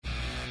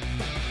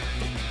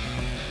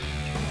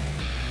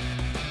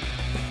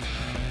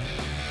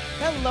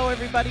Hello,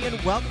 everybody, and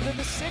welcome to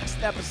the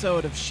 6th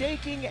episode of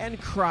Shaking and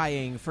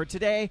Crying. For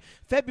today,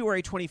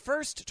 February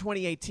 21st,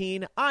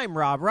 2018, I'm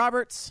Rob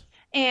Roberts.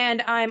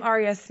 And I'm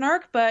Arya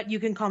Snark, but you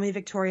can call me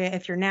Victoria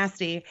if you're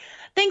nasty.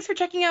 Thanks for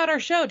checking out our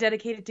show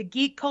dedicated to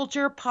geek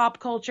culture,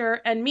 pop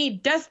culture, and me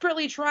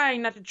desperately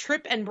trying not to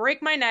trip and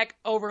break my neck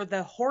over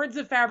the hordes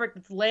of fabric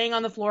that's laying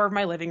on the floor of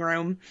my living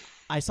room.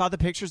 I saw the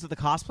pictures of the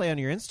cosplay on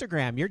your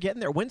Instagram. You're getting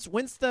there.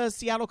 When's the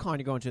Seattle con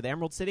you're going to? The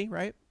Emerald City,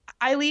 right?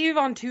 I leave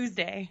on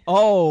Tuesday.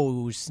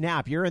 Oh,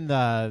 snap. You're in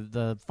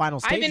the final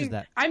stages of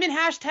that. I'm in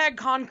hashtag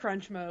con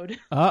crunch mode.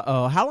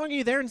 Uh-oh. How long are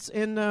you there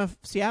in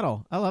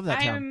Seattle? I love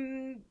that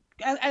town.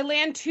 I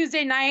land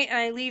Tuesday night and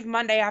I leave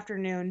Monday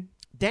afternoon.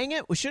 Dang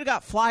it. We should have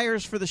got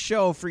flyers for the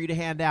show for you to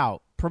hand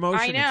out.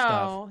 Promotion and stuff.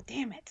 I know.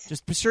 Damn it.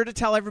 Just be sure to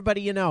tell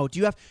everybody you know. Do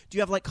you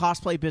have like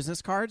cosplay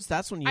business cards?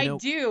 That's when you know. I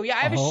do. Yeah, I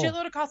have a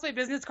shitload of cosplay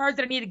business cards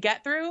that I need to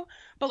get through.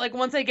 But like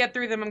once I get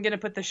through them, I'm going to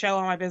put the show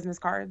on my business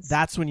cards.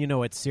 That's when you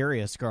know it's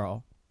serious,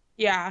 girl.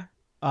 Yeah.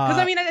 Because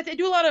I mean, I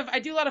do a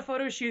lot of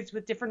photo shoots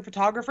with different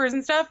photographers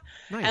and stuff,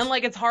 nice. And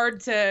like it's hard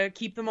to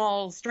keep them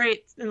all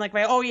straight. And like,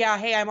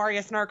 hey, I'm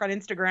Arya Snark on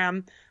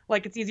Instagram.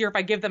 Like it's easier if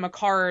I give them a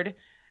card,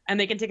 and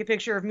they can take a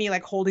picture of me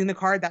like holding the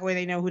card. That way,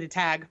 they know who to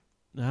tag.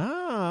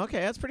 Oh, okay,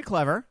 that's pretty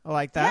clever. I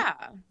like that.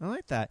 Yeah, I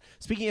like that.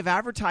 Speaking of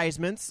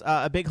advertisements,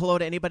 a big hello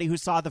to anybody who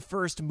saw the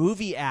first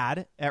movie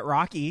ad at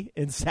Rocky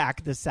in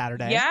SAC this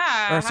Saturday.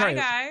 Yeah, hi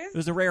guys. It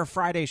was a Rare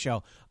Friday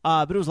show,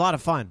 but it was a lot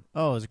of fun.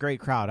 Oh, it was a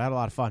great crowd. I had a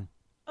lot of fun.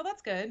 Oh,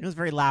 that's good. It was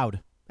very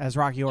loud, as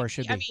Rocky Horror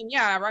should be. I mean,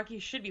 yeah, Rocky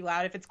should be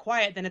loud. If it's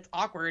quiet, then it's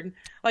awkward.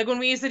 Like when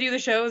we used to do the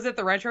shows at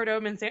the Retro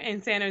Dome in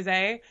San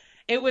Jose,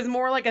 it was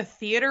more like a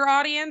theater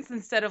audience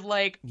instead of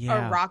like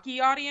a Rocky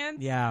audience.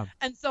 Yeah.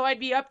 And so I'd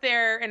be up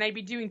there and I'd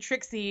be doing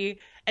Trixie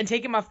and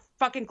taking my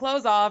fucking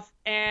clothes off,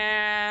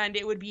 and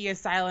it would be a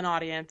silent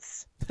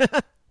audience.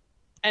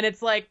 And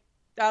it's like,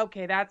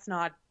 okay,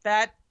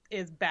 that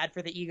is bad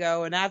for the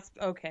ego, and that's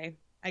okay.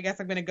 I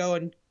guess I'm going to go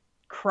and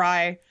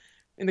cry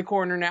in the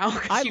corner now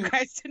because you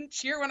guys didn't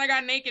cheer when I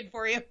got naked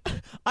for you.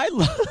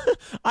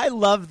 I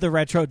love the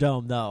Retro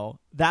Dome though.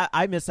 That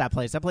I miss that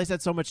place. That place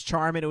had so much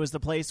charm, and it was the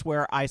place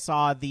where I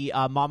saw the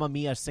Mamma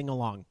Mia sing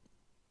along.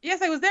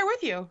 Yes, I was there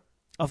with you.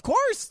 Of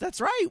course,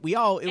 that's right. It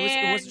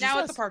was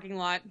now it's a parking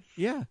lot.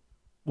 Yeah.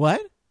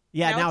 What?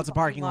 Yeah, now it's a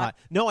parking lot.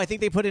 No, I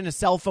think they put in a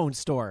cell phone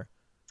store.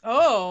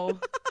 Oh,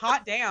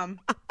 hot damn.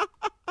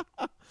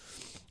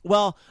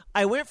 Well,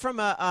 I went from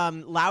a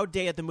loud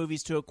day at the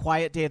movies to a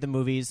quiet day at the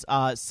movies.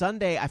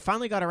 Sunday, I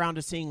finally got around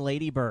to seeing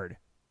Lady Bird.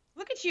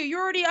 Look at you.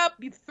 You're already up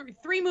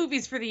 3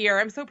 movies for the year.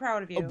 I'm so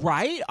proud of you.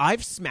 Right?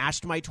 I've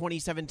smashed my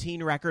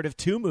 2017 record of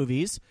 2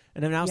 movies,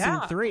 and I've now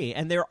seen 3,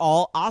 and they're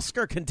all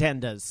Oscar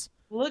contenders.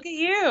 Look at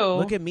you.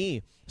 Look at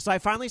me. So I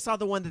finally saw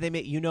the one that they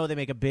make. They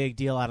make a big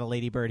deal out of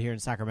Lady Bird here in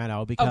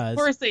Sacramento because, of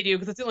course they do,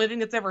 because it's the only thing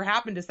that's ever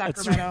happened to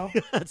Sacramento.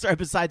 That's right.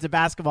 Besides a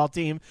basketball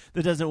team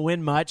that doesn't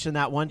win much, and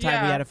that one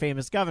time we had a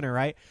famous governor,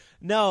 right?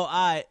 No,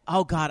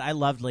 oh God, I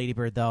loved Lady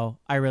Bird though.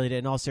 I really did.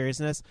 In all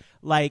seriousness,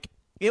 like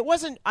it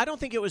wasn't. I don't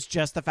think it was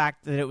just the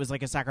fact that it was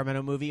like a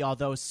Sacramento movie,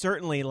 although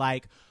certainly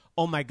like.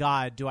 Oh my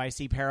God, do I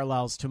see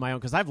parallels to my own?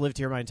 Because I've lived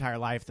here my entire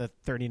life, the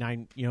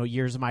 39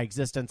 years of my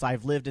existence.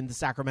 I've lived in the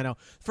Sacramento.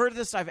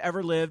 Furthest I've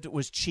ever lived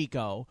was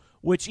Chico,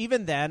 which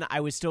even then I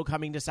was still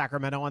coming to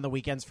Sacramento on the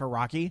weekends for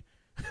Rocky.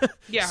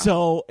 Yeah.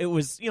 So it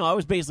was, I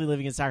was basically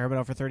living in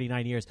Sacramento for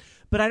 39 years.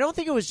 But I don't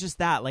think it was just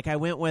that. Like I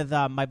went with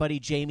my buddy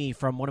Jamie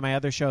from one of my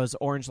other shows,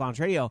 Orange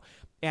Lounge Radio.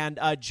 And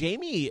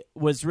Jamie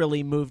was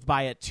really moved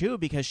by it too,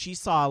 because she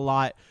saw a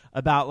lot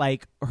about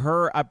like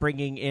her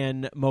upbringing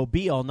in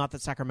Mobile. Not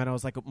that Sacramento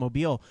is like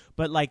Mobile,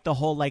 but like the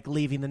whole like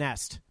leaving the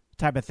nest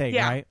type of thing,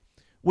 right?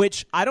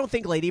 Which I don't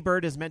think Lady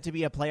Bird is meant to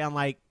be a play on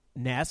like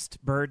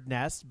bird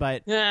nest,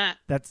 but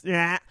that's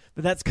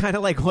kind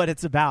of like what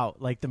it's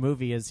about. Like the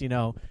movie is,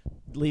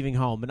 leaving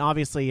home, and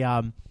obviously,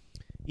 the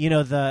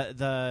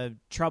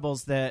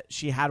troubles that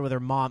she had with her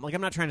mom. Like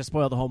I'm not trying to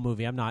spoil the whole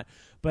movie, I'm not,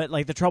 but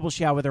like the troubles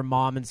she had with her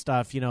mom and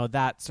stuff.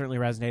 That certainly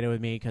resonated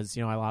with me because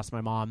I lost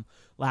my mom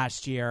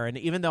last year, and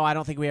even though I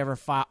don't think we ever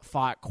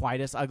fought quite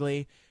as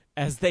ugly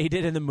as they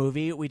did in the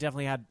movie, we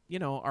definitely had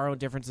our own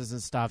differences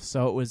and stuff.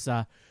 So it was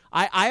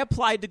I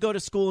applied to go to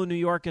school in New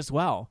York as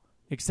well.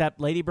 Except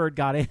Lady Bird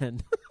got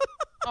in.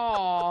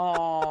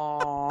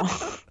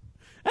 Aww.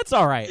 That's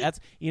all right. That's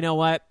you know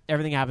what?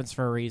 Everything happens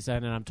for a reason,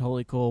 and I'm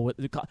totally cool with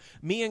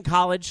me and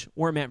college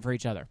weren't meant for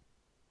each other.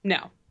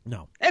 No.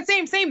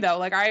 It's same though.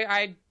 Like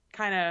I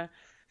kind of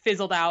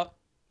fizzled out,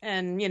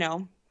 and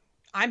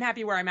I'm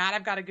happy where I'm at.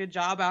 I've got a good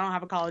job. I don't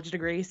have a college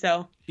degree,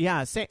 so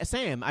yeah,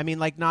 same. I mean,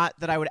 like, not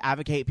that I would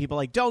advocate people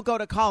like don't go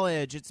to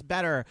college; it's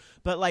better.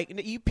 But like,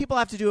 people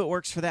have to do what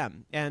works for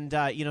them, and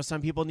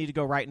some people need to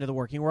go right into the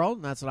working world,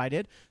 and that's what I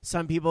did.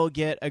 Some people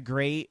get a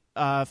great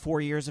 4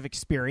 years of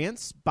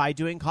experience by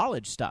doing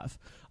college stuff,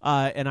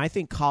 and I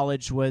think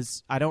college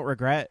I don't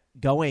regret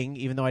going,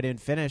 even though I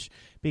didn't finish,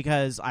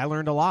 because I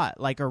learned a lot.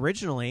 Like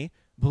originally.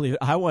 Believe it,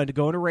 I wanted to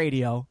go into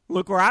radio.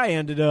 Look where I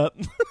ended up.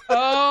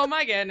 Oh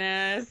my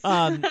goodness.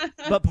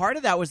 But part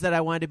of that was that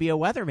I wanted to be a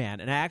weatherman,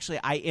 and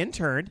I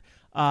interned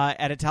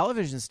at a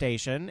television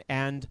station,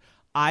 and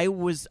I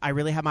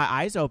really had my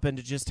eyes open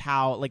to just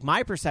how, like,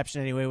 my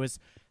perception anyway was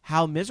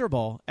how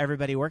miserable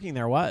everybody working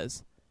there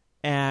was.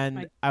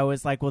 And I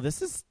was like, well,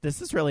 this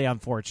is really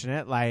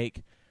unfortunate.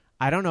 Like,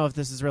 I don't know if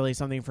this is really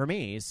something for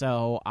me.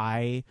 So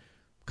I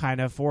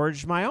kind of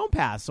forged my own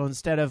path. So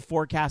instead of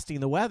forecasting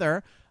the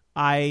weather,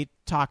 I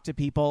talk to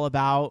people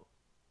about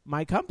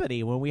my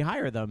company when we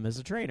hire them as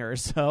a trainer.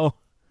 So,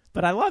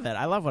 but I love it.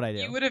 I love what I do.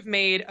 You would have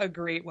made a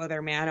great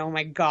weatherman. Oh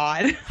my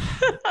God.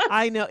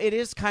 I know it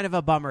is kind of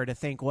a bummer to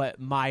think what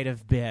might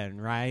have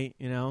been, right?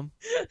 You know,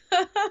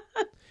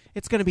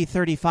 it's going to be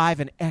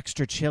 35 and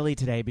extra chilly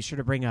today. Be sure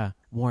to bring a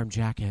warm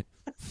jacket.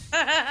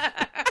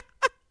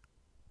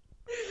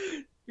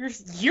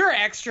 You're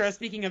extra.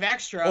 Speaking of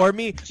extra, or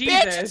me, Jesus.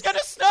 Bitch, it's going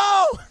to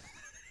snow.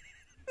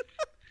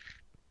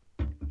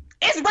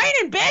 It's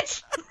raining,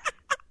 bitch.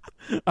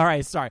 All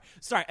right, sorry.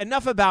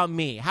 Enough about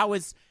me. How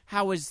was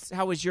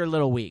your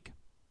little week?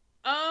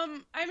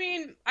 I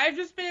mean, I've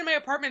just been in my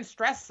apartment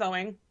stress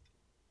sewing.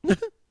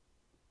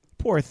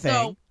 Poor thing.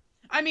 So,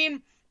 I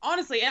mean,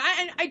 honestly,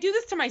 and I do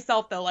this to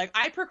myself though. Like,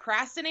 I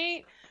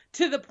procrastinate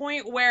to the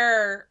point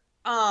where,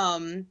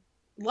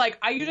 like,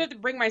 I usually have to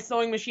bring my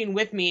sewing machine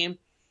with me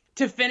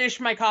to finish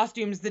my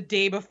costumes the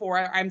day before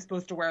I'm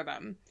supposed to wear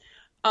them.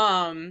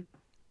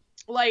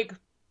 Like,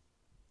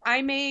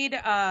 I made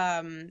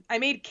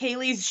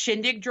Kaylee's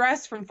shindig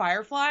dress from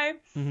Firefly,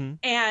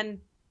 and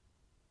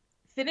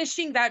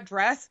finishing that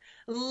dress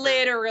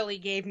literally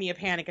gave me a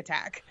panic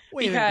attack.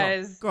 Wait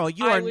because girl,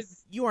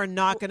 you are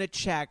not going to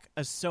check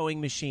a sewing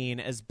machine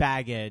as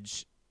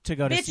baggage to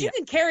go to bitch, see. you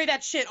can carry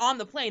that shit on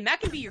the plane. That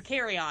can be your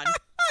carry-on.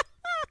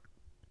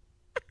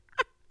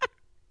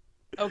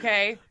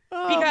 Okay?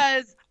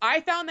 Because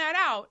I found that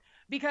out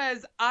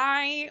because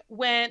I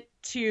went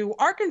to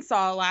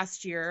Arkansas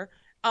last year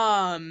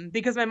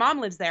because my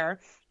mom lives there.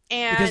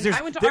 And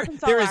I went to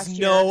Arkansas last year. There is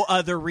no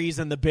other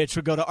reason the bitch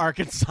would go to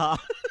Arkansas.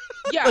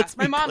 Yeah,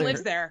 my mom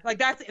lives there. Like,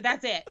 that's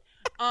it.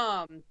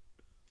 My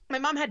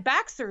mom had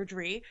back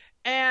surgery,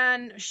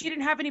 and she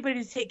didn't have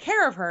anybody to take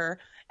care of her.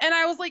 And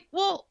I was like,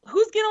 well,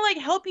 who's gonna, like,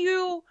 help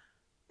you,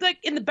 like,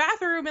 in the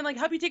bathroom and, like,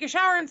 help you take a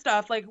shower and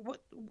stuff? Like,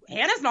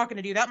 Hannah's not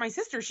gonna do that. My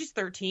sister, she's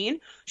 13.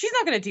 She's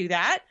not gonna do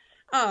that.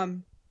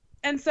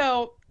 And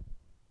so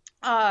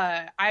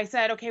I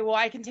said, okay, well,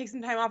 I can take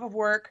some time off of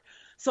work.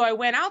 So I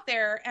went out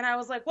there and I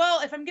was like,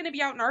 well, if I'm going to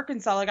be out in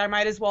Arkansas, like, I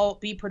might as well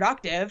be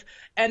productive.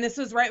 And this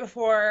was right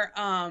before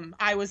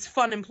I was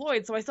fun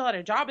employed. So I still had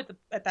a job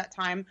at that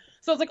time.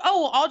 So I was like,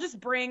 oh, well, I'll just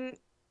bring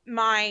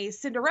my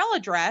Cinderella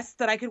dress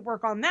that I could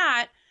work on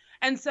that.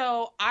 And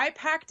so I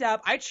packed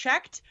up, I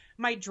checked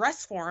my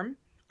dress form.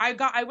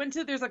 I went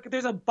to,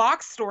 there's a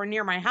box store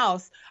near my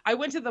house. I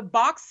went to the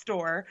box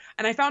store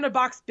and I found a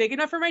box big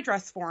enough for my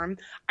dress form.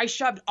 I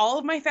shoved all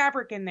of my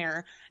fabric in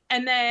there.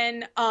 And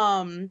then,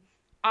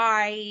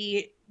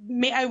 I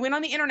went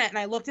on the internet and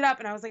I looked it up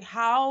and I was like,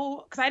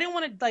 because I didn't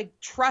want to, like,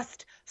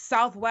 trust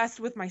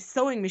Southwest with my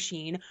sewing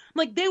machine.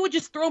 Like, they would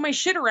just throw my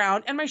shit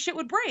around and my shit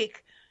would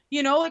break.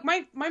 You know, like,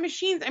 my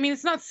machines, I mean,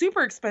 it's not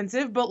super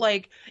expensive, but,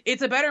 like,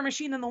 it's a better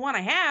machine than the one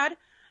I had.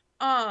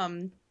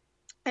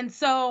 And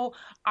so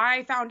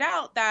I found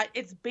out that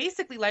it's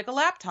basically like a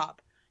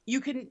laptop.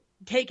 You can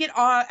take it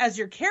as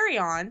your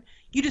carry-on.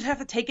 You just have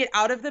to take it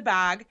out of the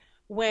bag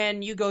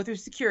when you go through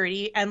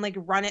security and, like,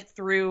 run it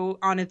through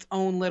on its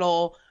own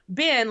little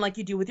bin like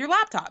you do with your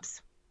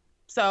laptops.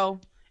 So,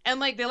 and,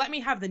 like, they let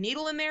me have the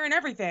needle in there and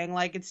everything.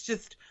 Like, it's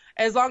just,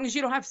 as long as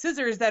you don't have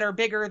scissors that are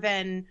bigger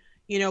than,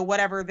 you know,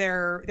 whatever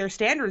their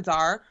standards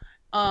are,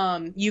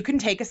 you can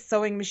take a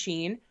sewing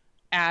machine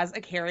as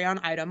a carry-on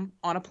item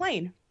on a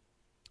plane.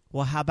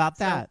 Well, how about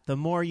that? The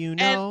more you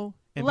know.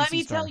 Let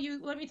me tell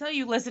you,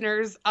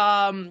 listeners,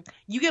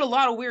 you get a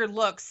lot of weird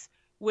looks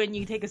when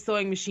you take a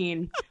sewing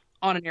machine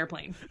on an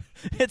airplane.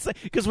 It's like,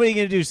 because what are you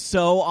gonna do?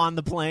 Sew on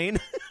the plane?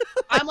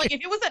 I'm like,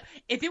 if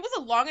it was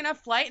a long enough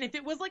flight, and if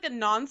it was like a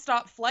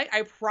nonstop flight,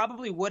 I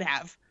probably would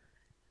have.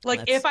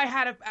 Like, if I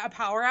had a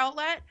power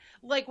outlet,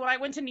 like when I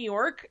went to New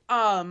York,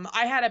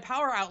 I had a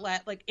power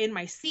outlet, like, in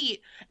my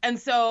seat, and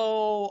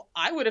so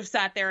I would have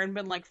sat there and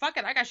been like, fuck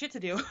it, I got shit to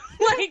do.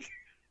 Like,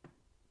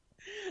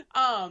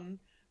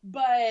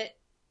 but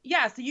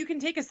yeah, so you can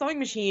take a sewing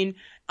machine.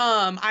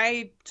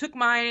 I took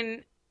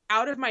mine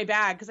out of my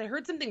bag because I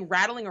heard something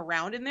rattling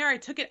around in there. I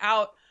took it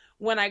out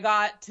when I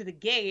got to the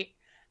gate,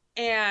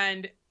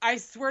 and I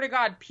swear to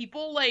God,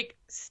 people, like,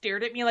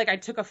 stared at me like I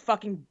took a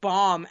fucking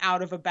bomb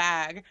out of a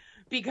bag,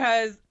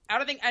 because I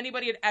don't think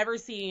anybody had ever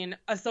seen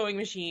a sewing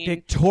machine.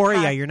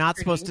 Victoria, you're not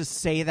supposed to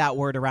say that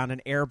word around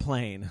an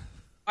airplane.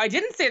 I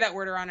didn't say that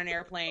word around an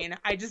airplane.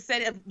 I just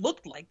said it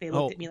looked like they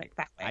looked at me like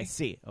that way. I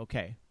see.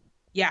 Okay.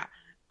 Yeah.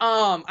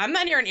 I'm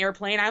not near an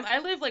airplane. I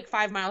live like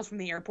 5 miles from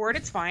the airport.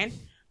 It's fine.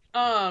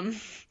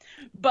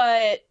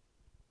 But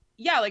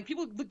yeah, like,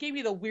 people gave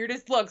me the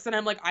weirdest looks, and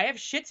I'm like, I have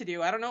shit to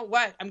do. I don't know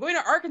what. I'm going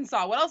to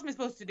Arkansas. What else am I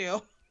supposed to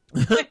do?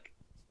 Like,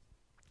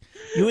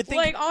 You would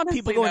think Like, honestly,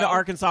 people going to though.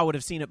 Arkansas would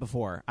have seen it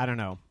before. I don't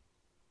know.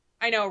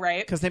 I know,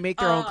 right? Because they make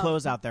their own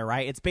clothes out there,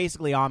 right? It's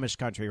basically Amish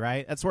country,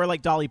 right? That's where,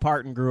 like, Dolly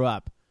Parton grew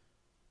up.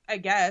 I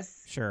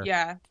guess. Sure.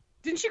 Yeah.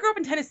 Didn't she grow up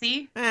in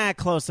Tennessee?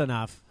 Close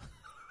enough.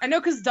 I know,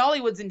 because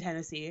Dollywood's in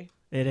Tennessee.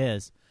 It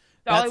is.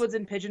 Dollywood's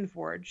in Pigeon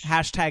Forge.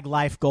 Hashtag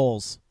life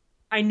goals.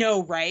 I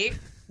know, right?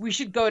 We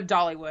should go to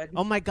Dollywood.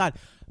 Oh, my God.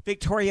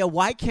 Victoria,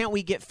 why can't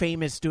we get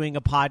famous doing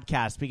a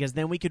podcast? Because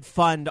then we could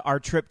fund our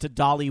trip to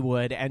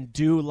Dollywood and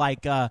do,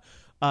 like, a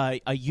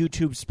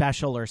YouTube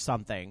special or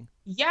something.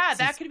 Yeah,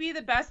 that could be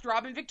the best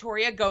Robin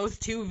Victoria Goes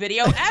To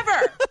video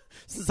ever.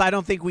 Since I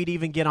don't think we'd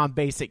even get on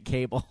basic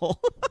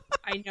cable.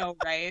 I know,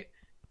 right?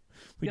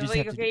 We You're just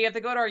like, have to okay, you have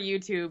to go to our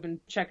YouTube and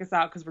check us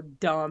out because we're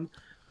dumb.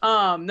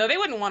 No, they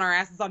wouldn't want our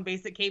asses on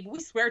basic cable. We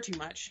swear too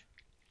much.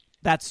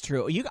 That's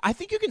true. I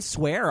think you can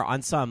swear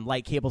on some,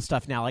 like, cable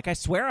stuff now. Like, I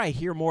swear I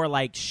hear more,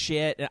 like,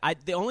 shit.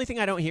 The only thing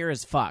I don't hear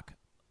is fuck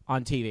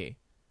on TV.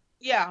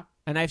 Yeah.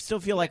 And I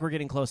still feel like we're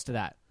getting close to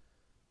that.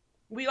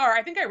 We are.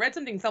 I think I read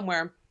something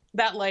somewhere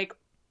that, like,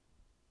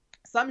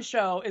 some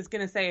show is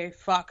going to say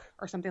fuck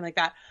or something like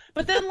that.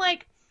 But then,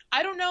 like,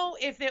 I don't know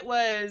if it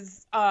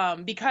was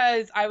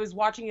because I was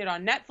watching it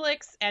on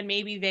Netflix and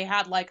maybe they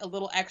had, like, a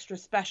little extra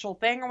special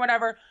thing or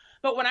whatever.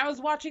 But when I was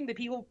watching The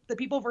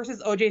People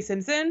versus O.J.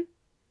 Simpson,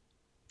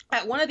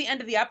 at one of the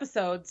end of the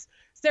episodes,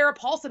 Sarah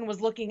Paulson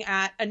was looking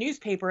at a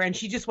newspaper and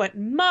she just went,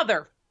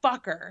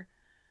 motherfucker.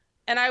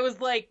 And I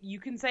was like, you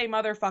can say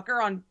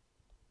motherfucker on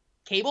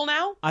cable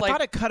now? I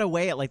thought it cut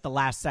away at, like, the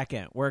last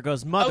second where it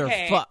goes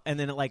motherfuck and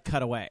then it, like,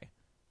 cut away.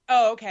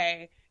 Oh,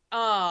 okay.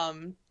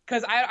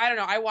 Because I don't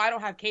know. I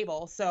don't have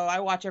cable, so I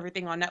watch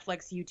everything on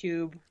Netflix,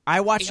 YouTube. I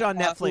watched it on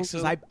Netflix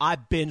because Hulu. I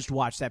binged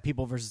watched that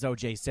People versus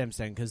O.J.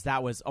 Simpson because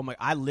that was, oh my,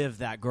 I lived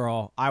that,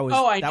 girl. I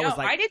know. I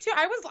did too.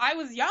 I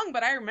was young,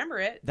 but I remember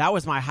it. That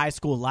was my high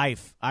school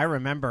life. I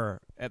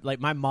remember, like,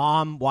 my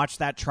mom watched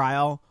that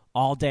trial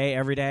all day,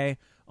 every day.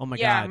 Oh my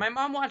God. Yeah, my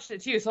mom watched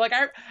it too. So, like,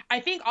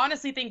 I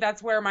honestly think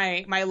that's where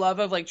my love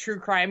of, like, true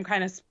crime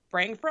kind of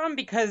sprang from,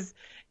 because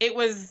it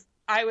was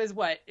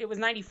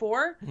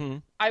 94. Mm-hmm.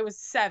 I was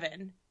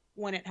 7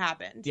 when it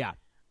happened. Yeah.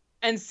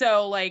 And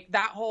so, like,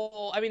 that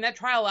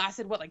trial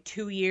lasted, like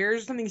 2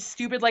 years, something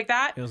stupid like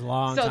that. It was a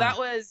long So time.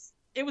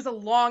 it was a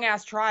long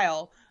ass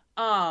trial.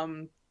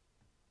 But,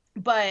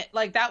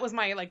 like, that was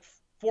my, like,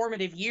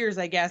 formative years,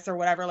 I guess, or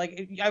whatever.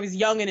 Like, I was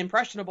young and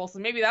impressionable, so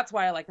maybe that's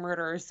why I like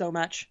murderers so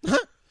much.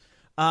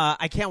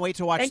 I can't wait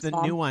to watch Thanks, the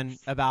Mom. new one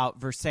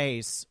about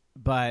Versace,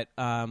 but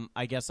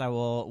I guess I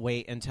will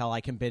wait until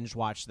I can binge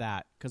watch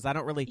that, because I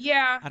don't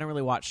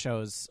really watch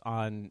shows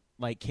on,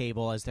 like,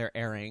 cable as they're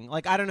airing.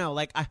 Like, I don't know,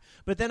 like,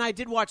 but then I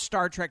did watch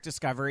Star Trek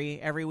Discovery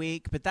every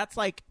week, but that's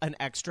like an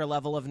extra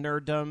level of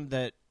nerddom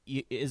that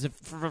is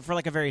for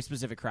like a very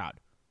specific crowd.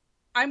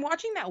 I'm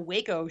watching that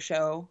Waco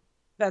show.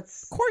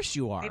 That's, of course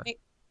you are.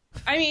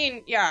 I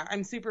mean, yeah,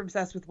 I'm super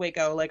obsessed with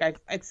Waco. Like,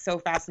 it's so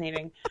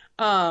fascinating.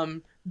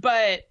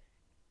 But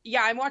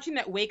yeah, I'm watching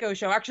that Waco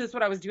show. Actually, that's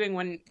what I was doing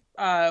when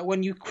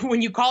you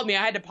called me.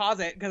 I had to pause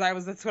it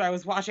because that's what I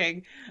was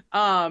watching.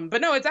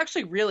 But no, it's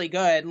actually really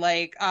good.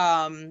 Like,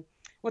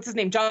 what's his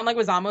name? John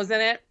Leguizamo's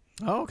in it.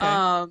 Oh,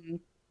 okay.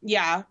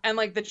 Yeah, and,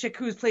 like, the chick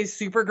who plays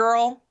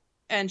Supergirl,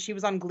 and she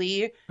was on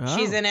Glee. Oh.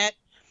 She's in it.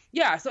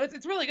 Yeah, so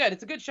it's really good.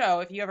 It's a good show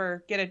if you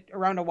ever get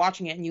around to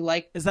watching it and you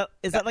like. Is that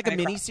like a kind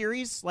of mini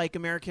series, like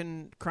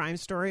American Crime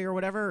Story or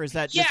whatever? Or is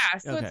that just, yeah?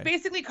 So it's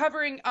basically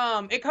covering.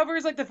 It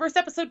covers, like, the first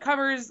episode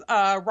covers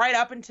right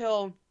up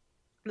until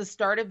the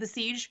start of the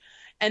siege,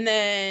 and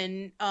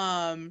then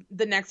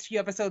the next few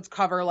episodes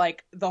cover,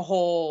 like, the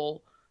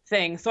whole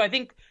thing. So I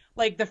think,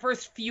 like, the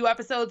first few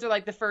episodes are,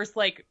 like, the first,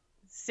 like,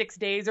 6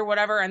 days or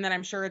whatever, and then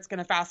I'm sure it's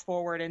gonna fast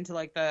forward into,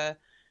 like, the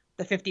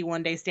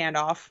 51-day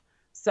standoff.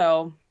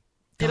 So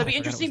it'll be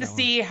interesting to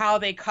see how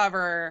they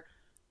cover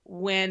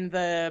when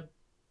the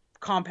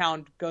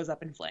compound goes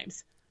up in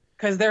flames,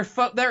 because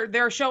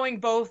they're showing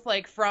both,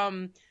 like,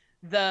 from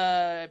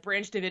the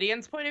Branch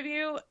Davidians' point of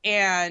view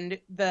and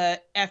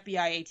the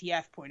FBI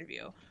ATF point of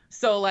view.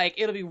 So, like,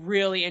 it'll be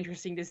really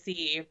interesting to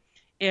see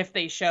if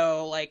they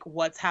show, like,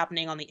 what's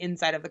happening on the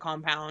inside of the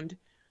compound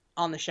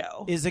on the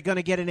show. Is it going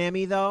to get an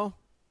Emmy though?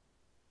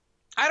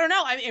 I don't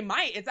know. I mean, it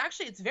might.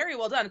 It's very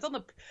well done. It's on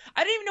the.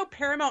 I didn't even know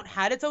Paramount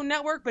had its own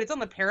network, but it's on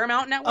the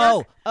Paramount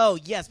network. Oh,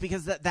 yes,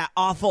 because that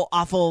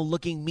awful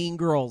looking Mean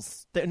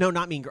Girls. No,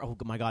 not Mean Girls.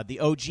 Oh my God, the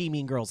OG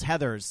Mean Girls,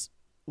 Heathers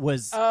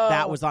was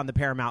on the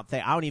Paramount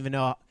thing. I don't even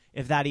know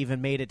if that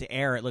even made it to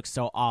air. It looks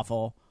so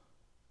awful.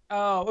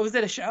 Oh, was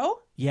it a show?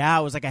 Yeah,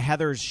 it was like a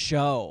Heathers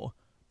show,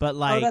 but,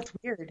 like, oh, that's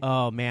weird.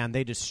 Oh man,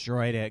 they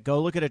destroyed it.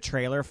 Go look at a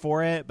trailer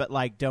for it, but,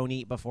 like, don't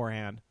eat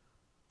beforehand.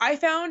 I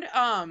found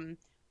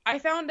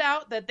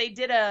out that they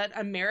did an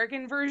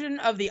American version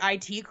of the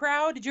IT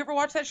Crowd. Did you ever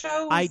watch that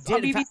show? I did.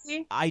 On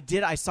BBC? I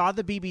did. I saw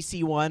the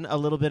BBC one, a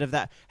little bit of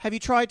that. Have you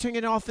tried turning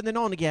it off and then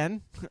on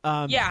again?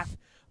 Yeah.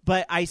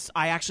 But I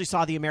actually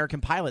saw the American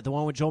pilot, the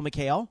one with Joel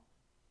McHale.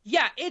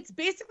 Yeah, it's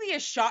basically a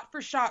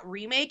shot-for-shot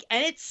remake,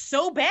 and it's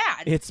so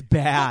bad. It's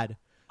bad.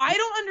 I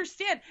don't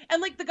understand.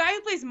 And, like, the guy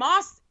who plays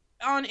Moss,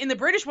 in the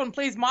British one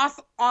plays Moss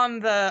on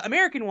the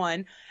American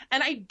one,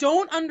 and I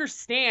don't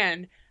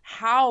understand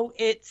how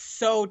it's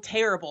so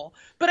terrible.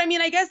 But I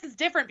mean, I guess it's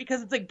different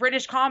because it's like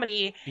British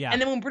comedy, Yeah.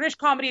 and then when British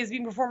comedy is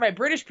being performed by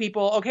British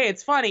people, okay,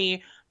 it's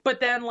funny, but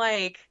then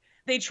like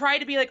they try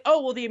to be like,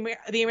 oh well,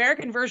 the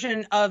American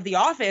version of The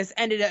Office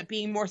ended up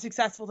being more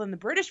successful than the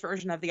British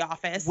version of The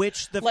Office.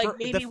 Which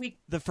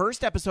the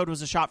first episode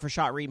was a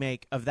shot-for-shot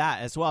remake of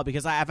that as well,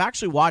 because I've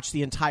actually watched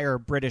the entire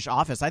British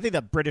Office. I think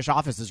the British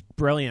Office is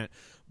brilliant,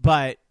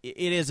 but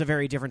it is a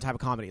very different type of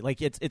comedy. Like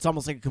it's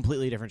almost like a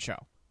completely different show.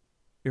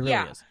 It really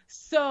is.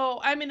 So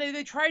I mean,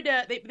 they tried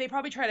to they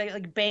probably tried to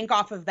like bank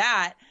off of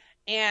that,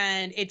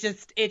 and it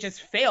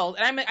just failed.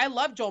 And I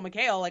love Joel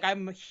McHale. Like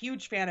I'm a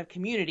huge fan of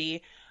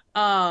Community.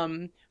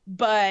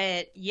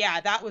 But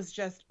yeah, that was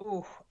just,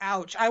 ooh,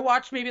 ouch. I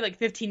watched maybe like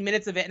 15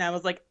 minutes of it and I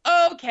was like,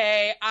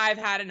 okay, I've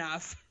had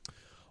enough.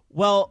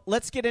 Well,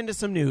 let's get into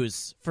some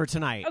news for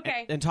tonight.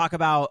 Okay. And talk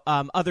about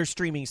other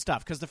streaming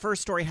stuff, because the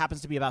first story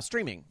happens to be about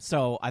streaming.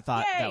 So I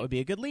thought Yay. that would be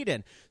a good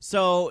lead-in.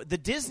 So the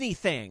Disney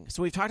thing.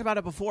 So we've talked about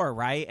it before,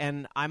 right?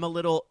 And I'm a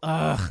little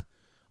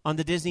on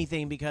the Disney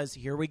thing because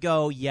here we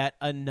go. Yet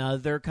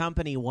another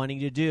company wanting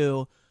to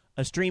do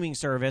a streaming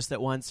service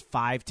that wants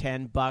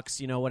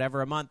 $5-10,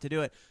 whatever a month to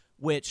do it.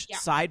 Which,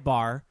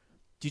 sidebar,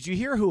 did you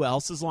hear who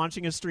else is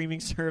launching a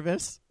streaming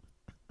service?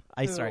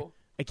 Sorry,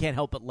 I can't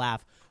help but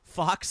laugh.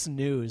 Fox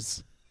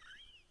News.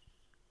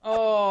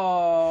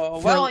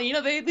 Oh, well, at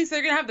least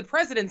they're gonna have the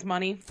president's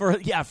money for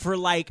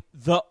like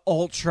the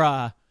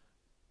ultra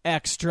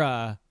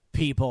extra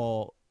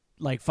people,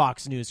 like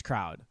Fox News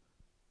crowd.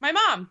 My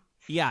mom.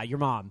 Yeah, your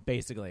mom,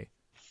 basically.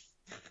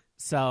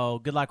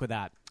 So good luck with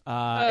that.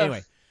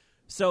 Anyway.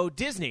 So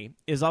Disney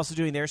is also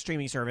doing their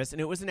streaming service,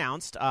 and it was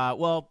announced,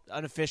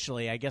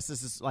 unofficially. I guess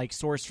this is like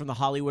sourced from the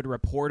Hollywood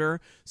Reporter,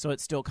 so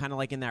it's still kind of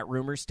like in that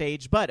rumor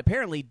stage. But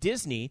apparently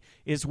Disney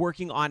is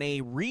working on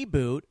a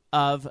reboot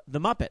of The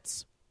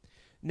Muppets.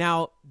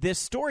 Now, this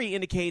story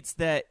indicates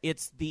that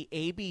it's the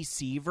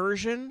ABC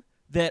version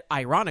that,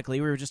 ironically,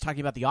 we were just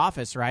talking about The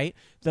Office, right?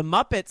 The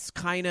Muppets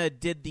kind of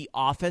did the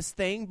Office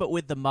thing, but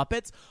with the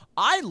Muppets,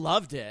 I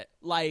loved it.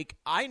 Like,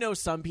 I know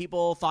some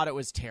people thought it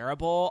was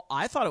terrible.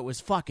 I thought it was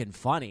fucking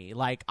funny.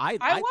 Like, I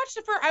watched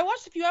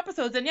a few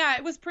episodes, and yeah,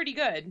 it was pretty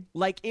good.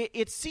 Like,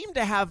 it seemed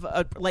to have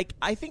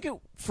I think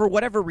for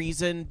whatever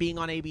reason, being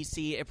on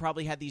ABC, it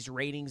probably had these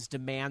ratings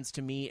demands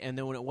to meet, and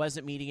then when it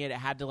wasn't meeting it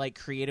had to like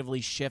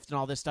creatively shift and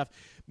all this stuff.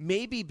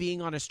 Maybe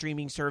being on a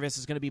streaming service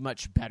is going to be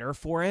much better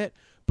for it.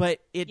 But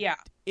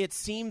it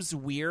seems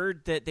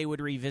weird that they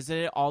would revisit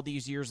it all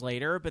these years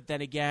later. But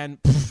then again,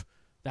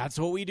 that's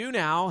what we do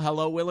now.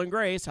 Hello, Will and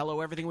Grace.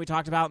 Hello, everything we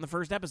talked about in the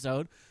first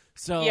episode.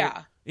 So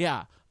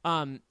yeah.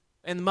 And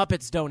the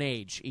Muppets don't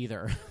age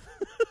either.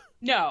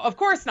 No, of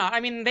course not. I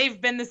mean, they've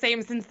been the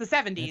same since the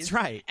 70s. That's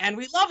right. And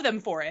we love them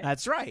for it.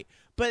 That's right.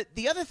 But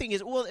the other thing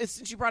is,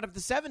 since you brought up the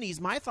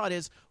 70s, my thought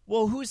is,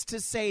 well, who's to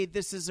say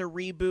this is a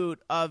reboot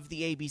of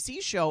the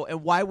ABC show?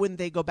 And why wouldn't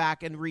they go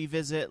back and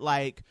revisit,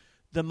 like,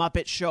 the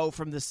Muppet Show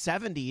from the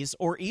 70s?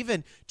 Or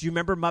even, do you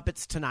remember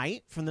Muppets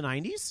Tonight from the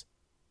 90s?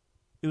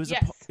 It was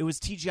it was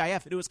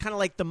TGIF. It was kind of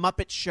like the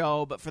Muppet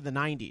Show, but for the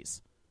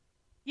 90s.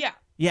 Yeah.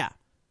 Yeah.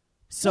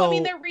 So, well, I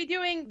mean, they're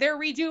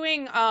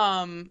redoing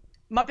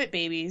Muppet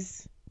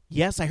Babies.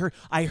 Yes,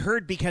 I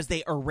heard because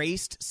they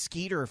erased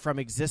Skeeter from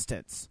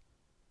existence.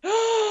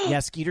 Yeah,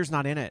 Skeeter's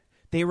not in it.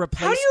 How do you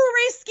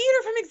erase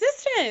Skeeter from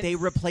existence? They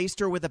replaced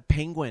her with a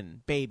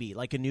penguin baby,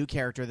 like a new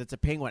character that's a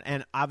penguin.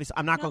 And obviously,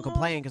 I'm not going to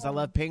complain because I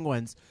love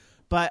penguins.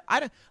 But I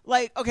don't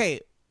like.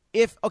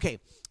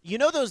 You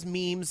know those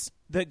memes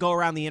that go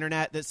around the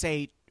internet that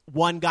say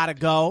 "one gotta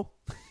go."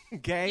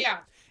 Okay. Yeah.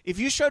 If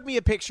you showed me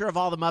a picture of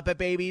all the Muppet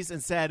Babies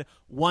and said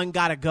 "one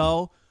gotta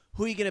go,"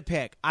 who are you gonna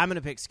pick? I'm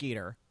gonna pick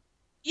Skeeter.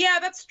 Yeah,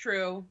 that's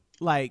true.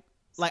 Like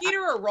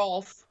Skeeter or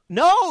Rolf?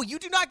 No, you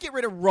do not get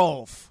rid of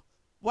Rolf.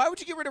 Why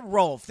would you get rid of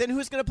Rolf? Then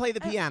who's going to play the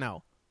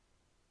piano?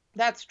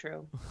 That's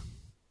true.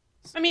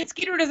 I mean,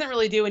 Skeeter doesn't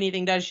really do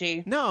anything, does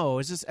she? No,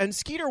 it's just, and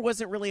Skeeter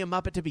wasn't really a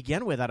Muppet to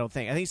begin with, I don't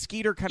think. I think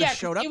Skeeter kind of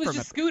showed up. It was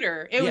just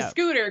Scooter. It was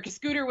Scooter, because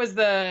Scooter was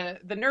the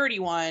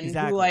nerdy one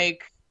who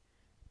like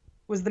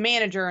was the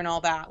manager and all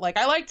that. Like,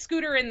 I liked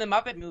Scooter in the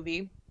Muppet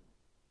movie.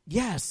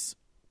 Yes,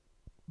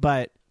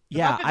 but the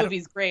Muppet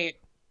movie's great.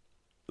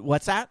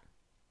 What's that?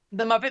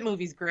 The Muppet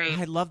movie's great.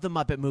 I love the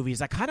Muppet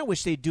movies. I kind of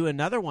wish they'd do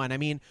another one. I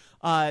mean,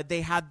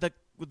 they had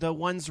the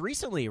ones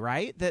recently,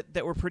 right?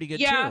 That were pretty good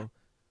too.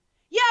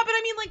 Yeah, but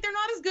I mean, like, they're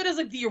not as good as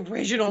like the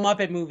original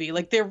Muppet movie.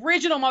 Like, the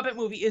original Muppet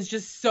movie is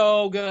just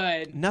so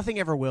good. Nothing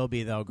ever will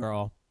be, though,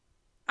 girl.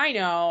 I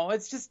know.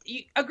 It's just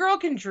a girl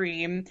can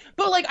dream.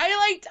 But like,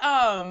 I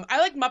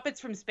liked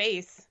Muppets from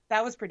Space.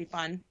 That was pretty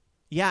fun.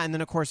 Yeah, and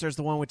then of course there's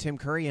the one with Tim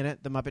Curry in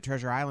it, the Muppet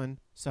Treasure Island.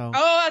 So.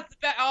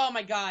 Oh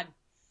my God.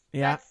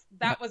 Yeah,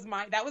 that was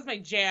my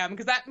jam,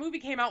 because that movie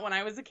came out when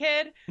I was a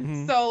kid.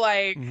 Mm-hmm. So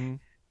like,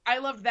 I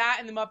loved that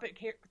and the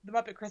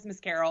Muppet Christmas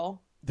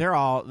Carol. They're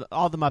all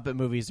the Muppet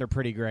movies are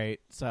pretty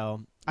great.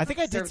 So I think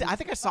I did. I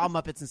think I saw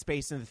Muppets in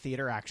Space in the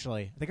theater.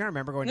 Actually, I think I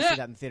remember going to see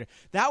that in the theater.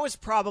 That was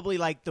probably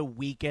like the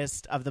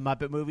weakest of the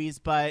Muppet movies,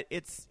 but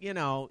it's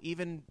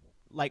even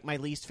like my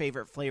least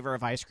favorite flavor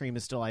of ice cream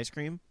is still ice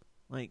cream.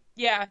 Like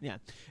yeah.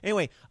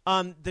 Anyway,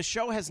 the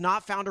show has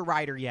not found a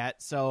writer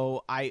yet,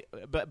 so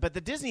but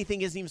the Disney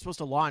thing isn't even supposed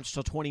to launch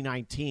till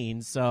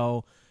 2019.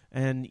 So,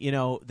 and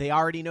they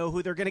already know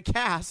who they're going to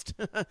cast.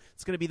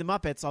 It's going to be the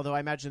Muppets, although I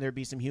imagine there'd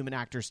be some human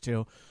actors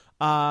too.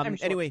 I'm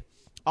sure. Anyway.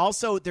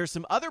 Also, there's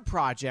some other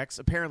projects.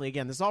 Apparently,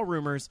 again, this is all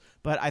rumors,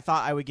 but I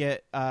thought I would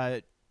get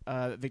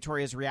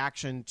Victoria's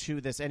reaction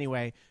to this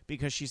anyway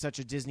because she's such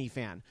a Disney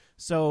fan.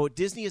 So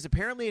Disney is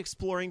apparently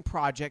exploring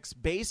projects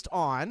based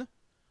on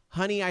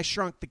Honey, I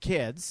Shrunk the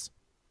Kids.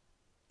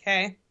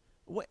 Okay.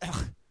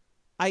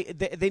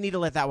 They need to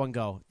let that one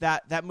go.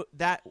 That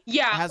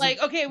yeah,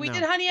 like okay, we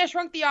did Honey, I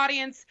Shrunk the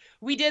Audience.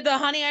 We did the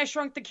Honey, I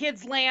Shrunk the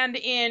Kids land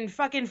in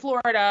fucking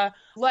Florida.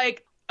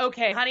 Like.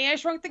 Okay, Honey, I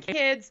Shrunk the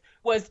Kids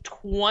was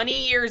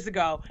 20 years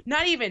ago.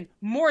 Not even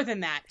more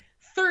than that.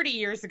 30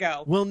 years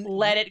ago.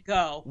 Let it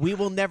go. We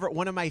will never...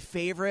 One of my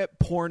favorite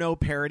porno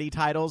parody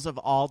titles of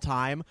all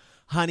time,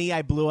 Honey,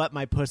 I Blew Up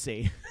My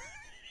Pussy.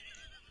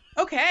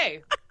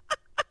 Okay.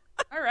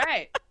 All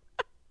right.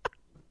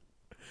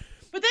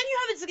 But then you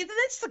have this...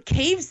 That's just a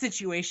cave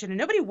situation, and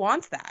nobody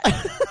wants that.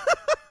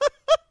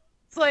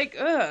 It's like,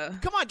 ugh.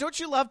 Come on, don't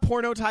you love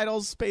porno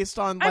titles based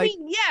on, like... I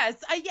mean,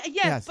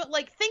 yes, but,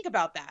 like, think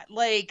about that.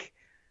 Like,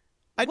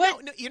 no,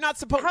 you're not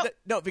supposed...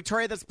 No,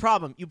 Victoria, that's the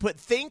problem. You put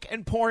think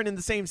and porn in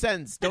the same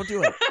sentence. Don't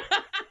do it.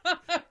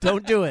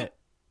 Don't do it.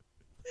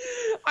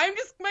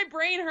 My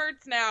brain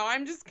hurts now.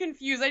 I'm just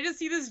confused. I just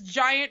see this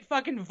giant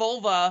fucking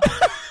vulva.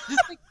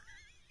 Just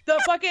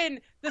like,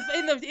 in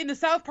the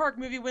South Park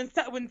movie when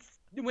Stan's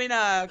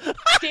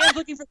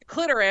looking for the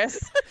clitoris.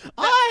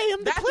 I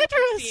am the clitoris!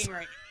 What I'm seeing right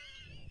now.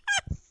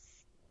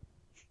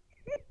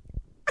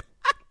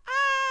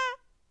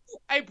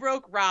 I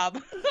broke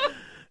Rob.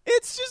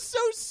 It's just so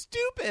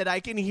stupid. I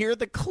can hear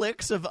the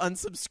clicks of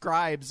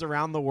unsubscribes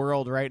around the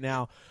world right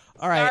now.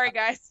 All right. Sorry,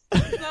 guys.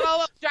 It's not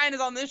all vaginas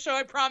on this show,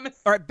 I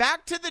promise. All right,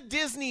 back to the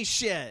Disney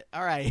shit.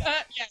 All right.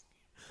 Yes.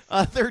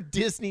 Other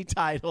Disney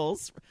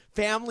titles,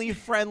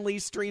 family-friendly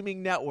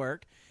streaming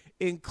network,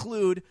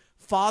 include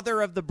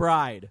Father of the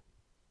Bride.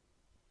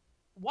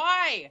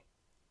 Why?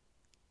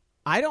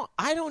 I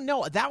don't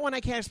know. That one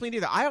I can't explain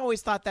either. I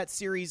always thought that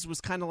series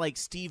was kind of like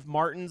Steve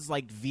Martin's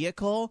like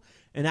vehicle,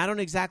 and I don't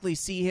exactly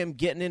see him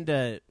getting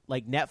into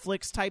like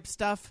Netflix type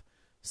stuff.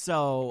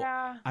 So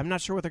yeah. I'm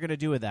not sure what they're going to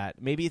do with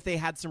that. Maybe if they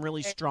had some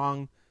really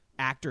strong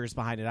actors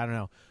behind it, I don't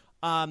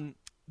know.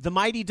 The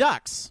Mighty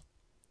Ducks.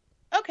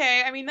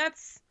 Okay, I mean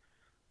that's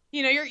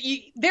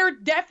they're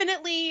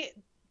definitely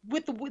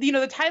with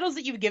the titles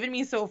that you've given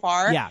me so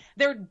far. Yeah,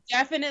 they're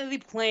definitely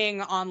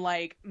playing on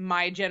like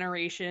my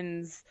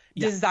generation's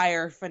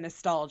desire for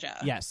nostalgia.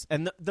 Yes,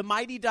 and the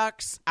Mighty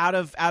Ducks out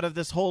of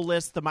this whole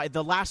list,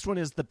 the last one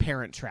is The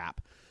Parent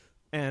Trap,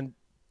 and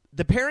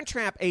The Parent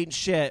Trap ain't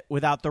shit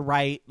without the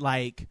right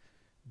like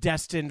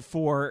destined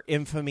for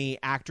infamy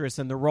actress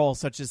in the role,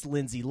 such as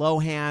Lindsay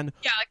Lohan.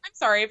 Yeah, like I'm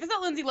sorry if it's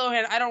not Lindsay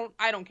Lohan,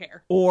 I don't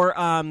care. Or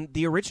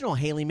the original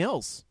Hayley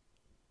Mills.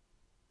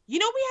 We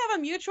have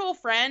a mutual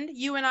friend,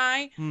 you and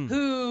I,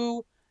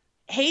 who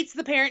hates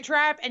The Parent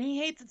Trap, and he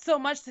hates it so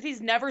much that he's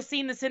never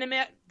seen the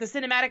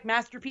cinematic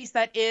masterpiece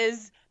that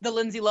is the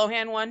Lindsay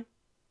Lohan one.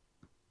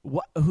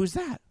 What? Who's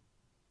that?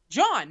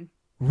 John.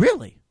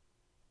 Really?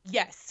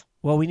 Yes.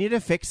 Well, we need to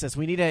fix this.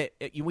 We need an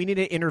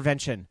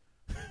intervention.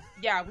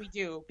 Yeah, we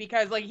do,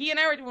 because like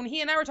when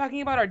he and I were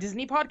talking about our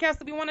Disney podcast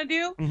that we want to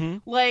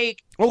do,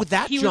 like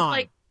that John. Was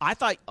like, I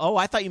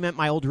thought you meant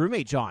my old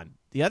roommate John,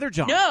 the other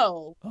John.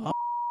 No.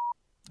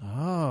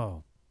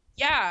 Oh.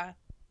 Yeah.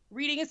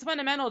 Reading is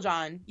fundamental,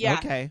 John. Yeah.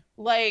 Okay.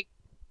 Like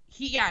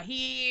he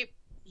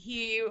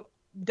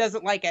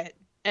doesn't like it.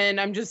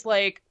 And I'm just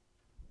like,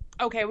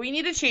 okay, we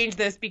need to change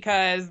this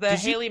because the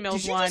Hayley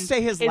Mills one just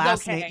say his is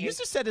last okay. name? You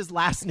just said his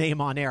last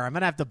name on air. I'm going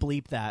to have to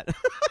bleep that.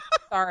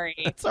 Sorry.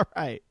 That's all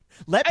right.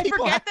 I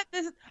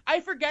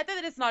forget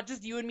that it's not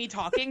just you and me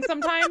talking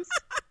sometimes.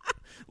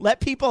 Let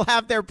people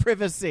have their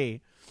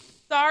privacy.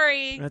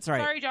 Sorry. That's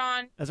right. Sorry,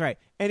 John. That's right.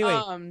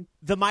 Anyway,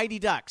 The Mighty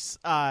Ducks.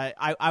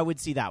 I would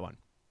see that one.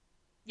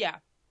 Yeah.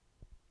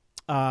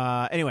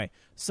 Anyway,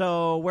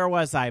 so where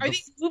was I? Are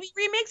these movie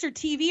remakes or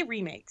TV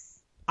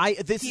remakes?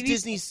 This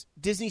is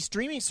Disney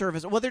streaming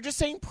service. Well, they're just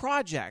saying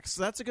projects.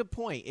 So that's a good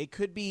point. It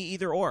could be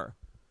either or.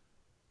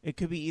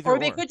 Or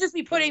they could just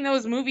be putting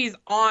those movies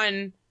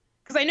on,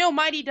 because I know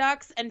Mighty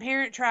Ducks and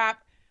Parent Trap,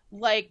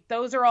 like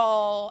those are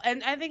all,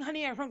 and I think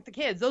Honey, I Shrunk the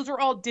Kids. Those are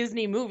all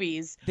Disney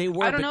movies. They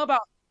were. I don't know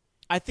about.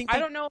 I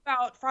don't know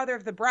about Father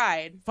of the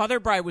Bride. Father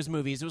of the Bride was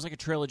movies. It was like a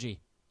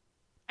trilogy.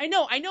 I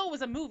know it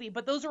was a movie,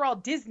 but those are all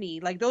Disney.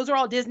 Like those are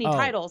all Disney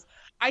titles.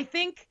 I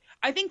think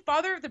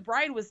Father of the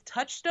Bride was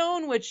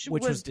Touchstone, which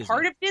was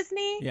part of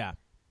Disney. Yeah.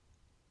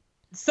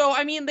 So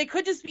I mean, they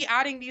could just be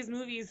adding these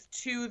movies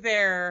to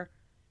their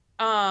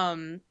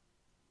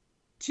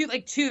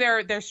to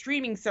their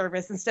streaming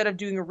service instead of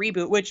doing a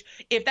reboot, which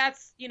if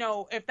that's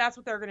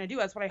what they're going to do,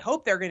 that's what I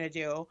hope they're going to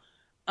do.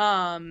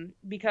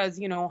 Because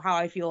you know how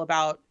I feel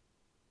about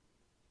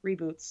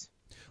reboots.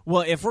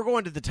 Well, if we're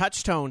going to the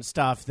Touchstone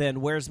stuff,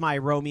 then where's my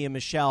Romeo and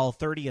Michelle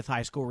 30th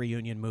high school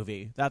reunion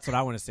movie? That's what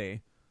I want to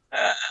see.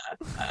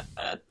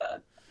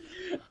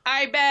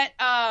 I bet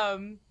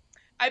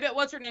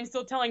what's her name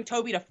still telling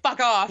Toby to fuck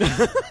off.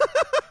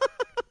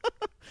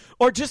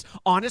 Or just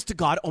honest to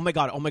God, oh my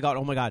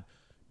God.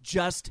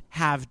 Just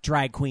have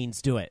drag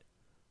queens do it.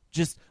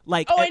 Just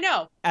like I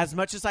know. As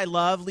much as I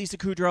love Lisa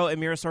Kudrow and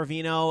Mira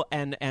Sorvino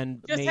and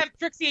just have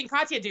Trixie and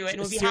Katya do it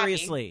and we'll be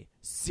happy.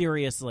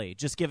 Seriously,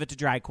 just give it to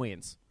drag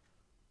queens.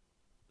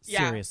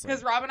 Yeah, seriously.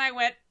 Because Rob and I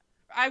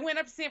went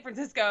up to San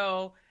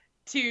Francisco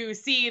to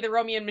see the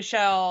Romeo and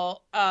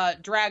Michelle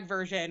drag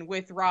version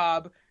with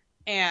Rob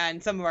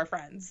and some of our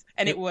friends,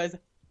 and it was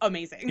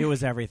amazing. It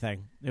was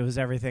everything. It was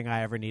everything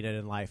I ever needed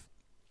in life.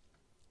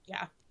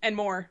 Yeah, and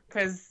more,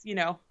 because,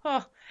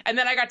 And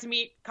then I got to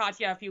meet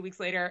Katya a few weeks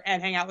later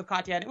and hang out with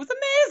Katya, and it was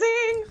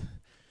amazing.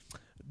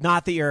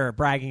 Not that you're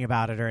bragging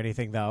about it or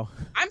anything, though.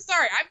 I'm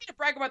sorry. I'm going to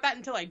brag about that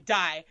until I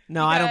die.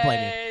 No, I don't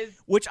blame you.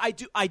 Which I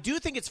do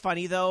think it's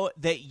funny, though,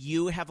 that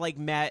you have, like,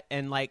 met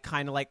and, like,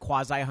 kind of, like,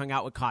 quasi-hung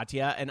out with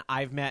Katya, and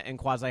I've met and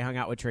quasi-hung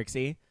out with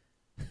Trixie.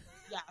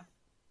 Yeah.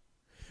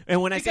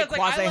 And when I say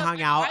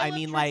quasi-hung out, I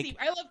mean, Trixie.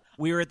 like,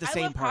 we were at the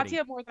same party. I love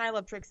Katya more than I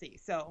love Trixie,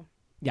 so...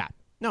 Yeah.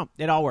 No,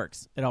 it all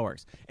works.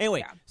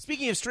 Anyway,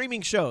 Speaking of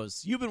streaming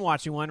shows, you've been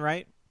watching one,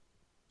 right?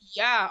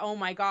 Yeah. Oh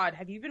my God.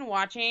 Have you been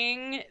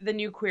watching the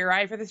new Queer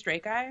Eye for the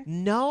Straight Guy?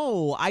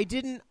 No, I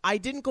didn't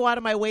go out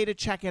of my way to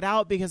check it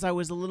out because I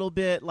was a little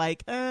bit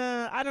like,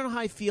 I don't know how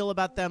I feel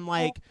about them,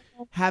 like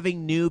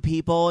having new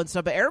people and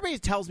stuff. But everybody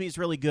tells me it's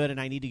really good and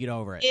I need to get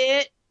over it.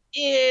 It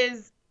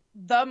is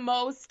the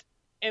most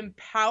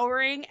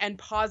empowering and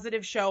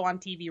positive show on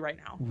TV right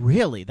now.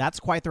 Really? That's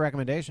quite the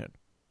recommendation.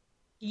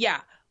 Yeah.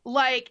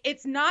 Like,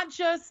 it's not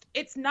just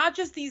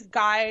these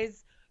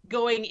guys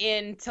going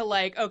into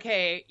like,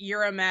 okay,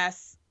 you're a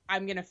mess,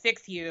 I'm gonna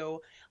fix you.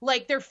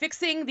 Like, they're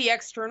fixing the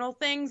external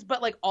things,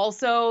 but like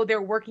also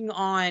they're working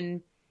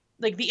on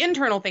like the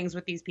internal things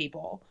with these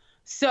people.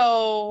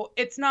 So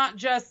it's not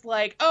just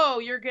like,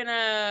 oh, we're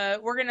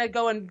gonna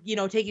go and,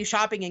 take you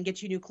shopping and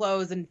get you new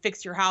clothes and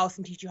fix your house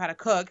and teach you how to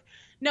cook.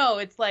 No,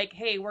 it's like,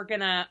 hey, we're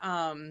gonna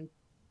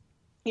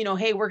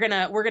we're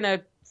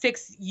gonna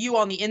fix you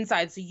on the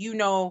inside so you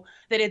know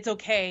that it's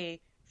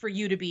okay for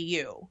you to be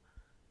you.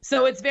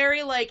 So it's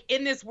very like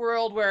in this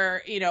world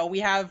where, we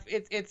have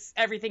it's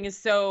everything is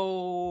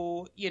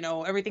so,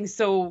 everything's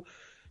so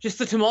just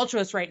so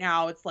tumultuous right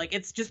now. It's like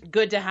it's just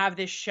good to have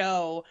this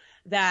show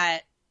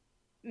that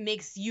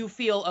makes you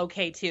feel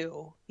okay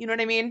too. You know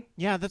what I mean?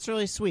 Yeah, that's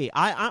really sweet.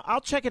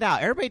 I'll check it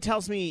out. Everybody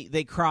tells me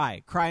they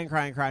cry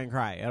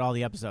at all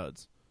the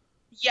episodes.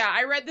 Yeah,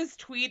 I read this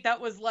tweet that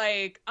was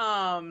like,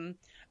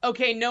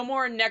 okay, no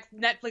more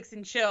Netflix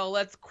and chill.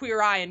 Let's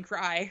Queer Eye and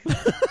cry.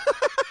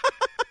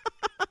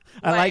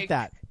 I like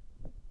that.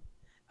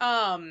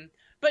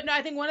 But no,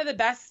 I think one of the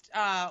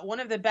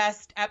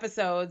best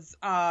episodes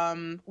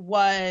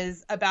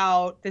was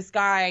about this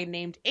guy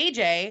named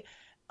AJ,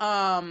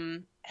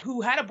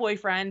 who had a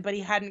boyfriend, but he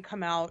hadn't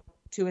come out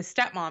to his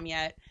stepmom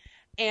yet.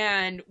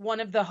 And one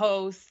of the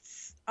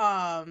hosts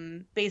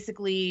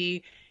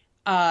basically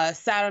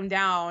sat him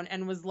down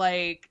and was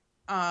like,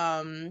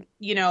 don't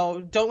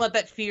let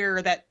that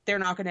fear that they're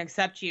not going to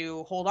accept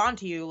you hold on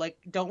to you. Like,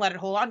 don't let it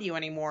hold on to you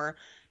anymore.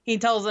 He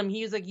tells him,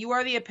 he's like, you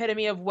are the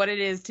epitome of what it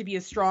is to be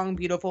a strong,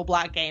 beautiful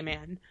black gay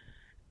man.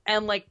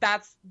 And like,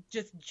 that's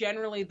just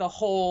generally the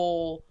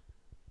whole,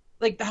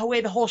 like the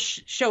way the whole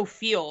show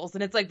feels.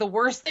 And it's like the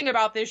worst thing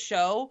about this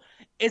show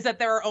is that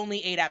there are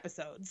only 8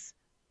 episodes.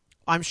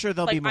 I'm sure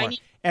there'll be more.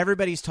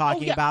 Everybody's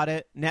talking about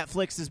it.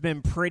 Netflix has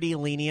been pretty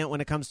lenient when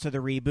it comes to the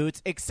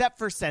reboots, except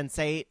for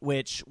Sense8,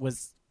 which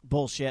was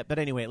bullshit. But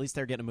anyway, at least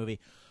they're getting a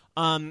movie.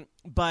 I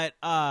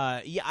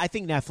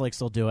think Netflix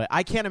will do it.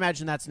 I can't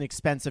imagine that's an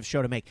expensive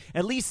show to make.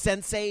 At least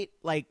Sense8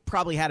 like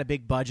probably had a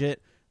big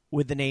budget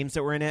with the names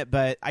that were in it,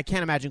 but I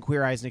can't imagine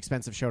Queer Eye is an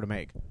expensive show to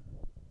make.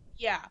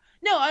 Yeah.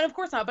 No, and of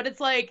course not. But it's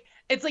like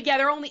yeah,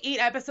 there are only 8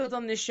 episodes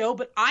on this show,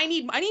 but I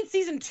need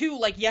season 2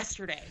 like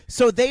yesterday.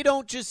 So they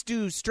don't just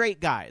do straight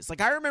guys.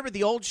 Like, I remember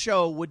the old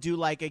show would do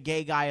like a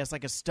gay guy as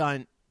like a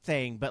stunt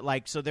thing, but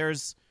like, so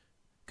there's,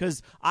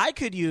 because I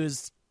could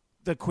use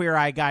the Queer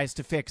Eye guys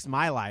to fix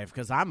my life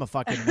because I'm a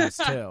fucking mess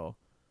too.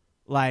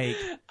 Like,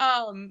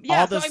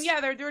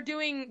 they're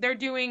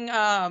doing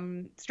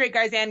straight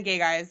guys and gay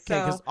guys.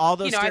 So because all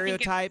those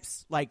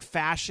stereotypes, like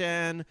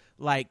fashion,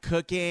 like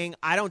cooking,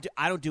 I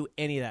don't do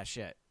any of that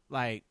shit.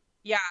 Like,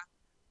 yeah,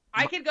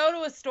 I could go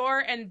to a store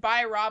and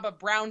buy Rob a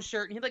brown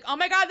shirt, and he's like, "Oh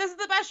my God, this is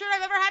the best shirt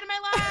I've ever had in my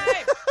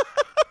life."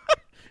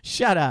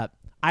 Shut up!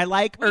 I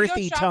like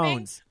earthy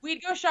tones.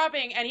 We'd go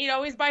shopping, and he'd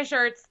always buy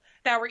shirts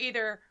that were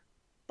either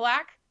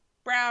black,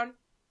 brown,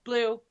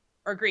 blue,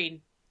 or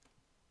green,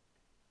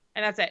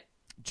 and that's it.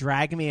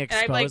 Drag me,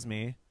 expose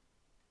me.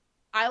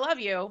 I love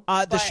you.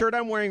 The shirt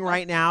I'm wearing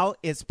right now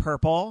is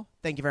purple.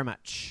 Thank you very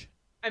much.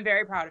 I'm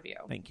very proud of you.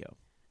 Thank you.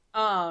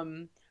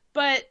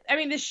 But I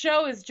mean, this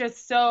show is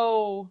just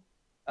so,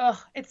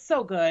 it's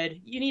so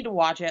good. You need to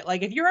watch it.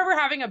 Like, if you're ever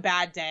having a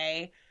bad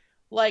day,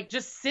 like,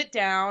 just sit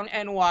down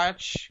and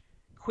watch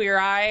Queer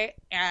Eye,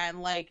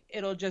 and like,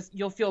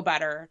 you'll feel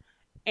better.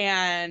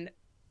 And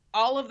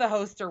all of the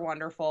hosts are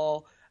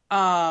wonderful.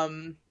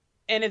 And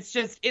it's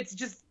just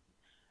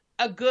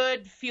a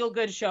good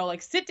feel-good show.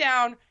 Like, sit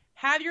down,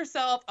 have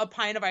yourself a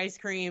pint of ice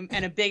cream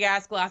and a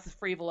big-ass glass of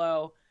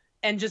Frivolo,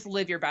 and just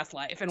live your best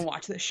life and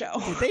watch this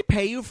show. Did they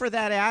pay you for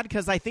that ad?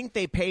 Because I think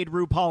they paid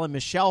RuPaul and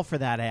Michelle for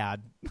that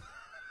ad.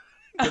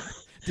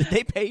 Did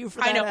they pay you for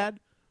that ad?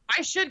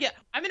 I'm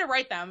going to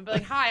write them and be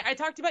like, hi, I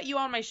talked about you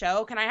on my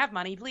show. Can I have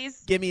money,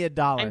 please? Give me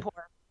 $1. I'm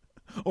poor.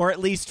 Or at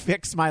least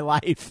fix my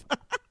life.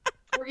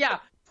 Or, yeah,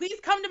 please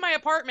come to my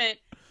apartment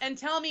and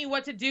tell me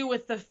what to do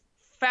with the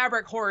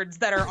fabric hordes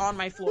that are on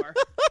my floor.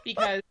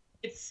 Because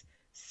it's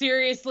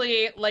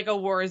seriously like a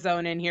war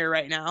zone in here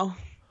right now.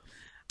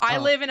 I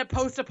live in a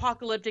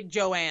post-apocalyptic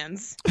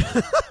Joanne's.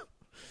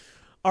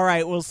 All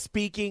right. Well,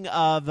 speaking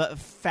of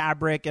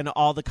fabric and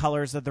all the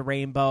colors of the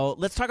rainbow,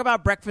 let's talk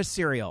about breakfast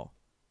cereal.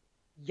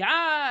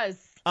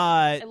 Yes.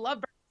 I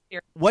love breakfast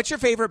cereal. What's your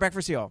favorite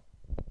breakfast cereal?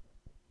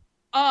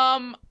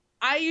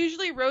 I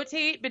usually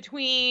rotate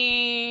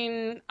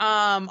between,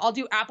 I'll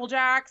do Apple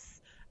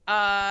Jacks,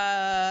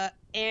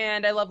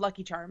 and I love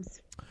Lucky Charms.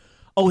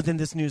 Oh, then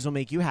this news will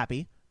make you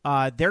happy.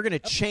 They're going to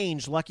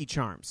change Lucky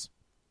Charms.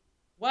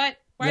 What?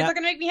 Why is that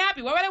going to make me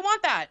happy? Why would I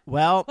want that?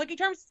 Well, Lucky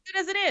Charms is good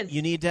as it is.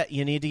 You need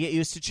to get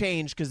used to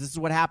change, because this is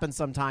what happens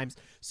sometimes.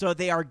 So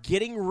they are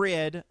getting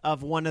rid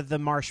of one of the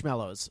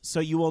marshmallows. So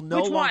you will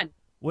no Which one?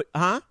 What?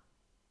 Huh?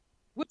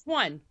 Which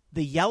one?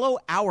 The yellow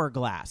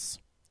hourglass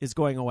is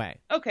going away.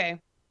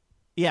 Okay.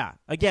 Yeah.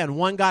 Again,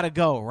 one got to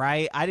go,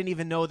 right? I didn't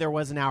even know there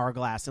was an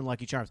hourglass in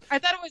Lucky Charms. I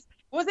thought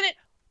wasn't it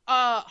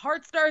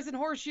Heart Stars and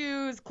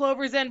Horseshoes,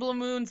 Clovers and Blue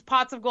Moons,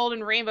 Pots of Gold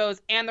and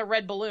Rainbows, and the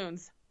red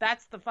balloons.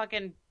 That's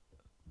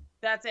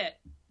it.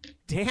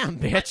 Damn,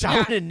 bitch. I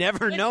would have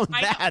never known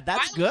that.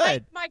 That's good.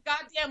 Like my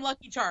goddamn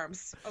Lucky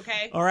Charms,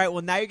 okay? All right.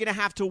 Well, now you're going to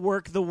have to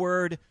work the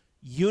word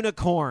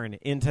unicorn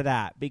into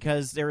that,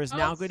 because there is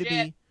now going to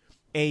be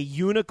a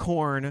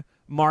unicorn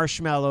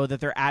marshmallow that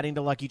they're adding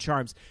to Lucky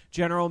Charms.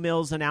 General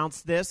Mills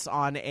announced this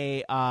on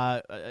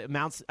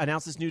announced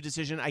this new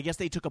decision. I guess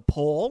they took a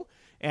poll,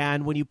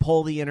 and when you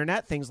poll the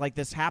internet, things like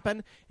this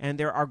happen, and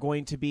there are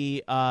going to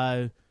be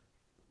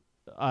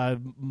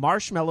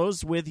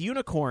marshmallows with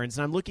unicorns.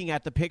 And I'm looking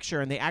at the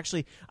picture, and they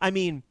actually,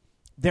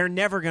 they're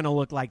never going to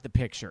look like the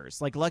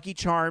pictures. Like, Lucky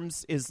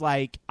Charms is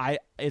like,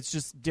 it's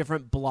just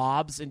different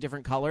blobs in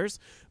different colors.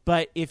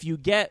 But if you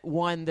get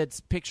one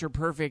that's picture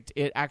perfect,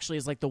 it actually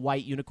is like the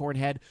white unicorn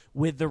head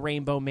with the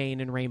rainbow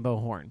mane and rainbow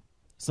horn.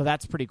 So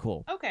that's pretty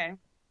cool. Okay.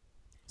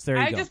 So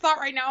there you go. I just thought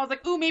right now, I was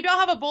like, ooh, maybe I'll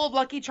have a bowl of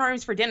Lucky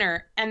Charms for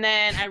dinner. And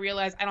then I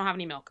realized I don't have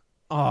any milk.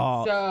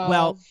 Oh, so...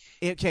 well,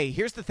 okay,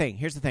 here's the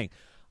thing.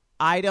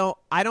 I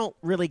don't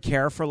really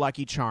care for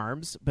Lucky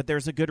Charms, but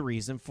there's a good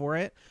reason for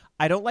it.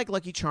 I don't like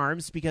Lucky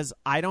Charms because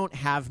I don't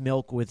have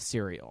milk with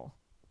cereal.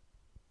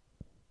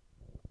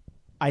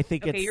 I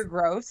think you're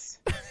gross.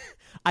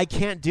 I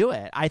can't do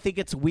it. I think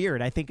it's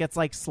weird. I think it's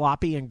like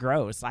sloppy and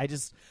gross.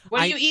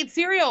 What do you eat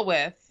cereal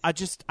with?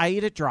 I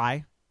eat it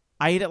dry.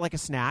 I eat it like a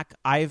snack.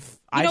 You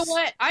know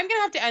what? I'm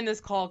gonna have to end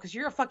this call because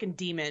you're a fucking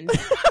demon.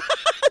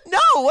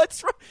 No,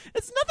 what's wrong?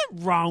 There's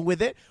nothing wrong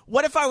with it.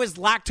 What if I was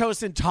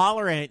lactose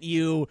intolerant,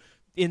 you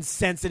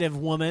insensitive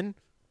woman?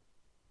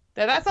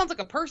 That sounds like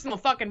a personal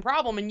fucking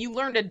problem, and you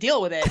learn to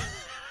deal with it.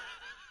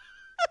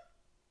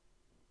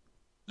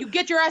 You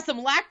get your ass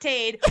some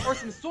Lactaid or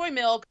some soy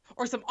milk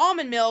or some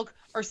almond milk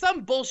or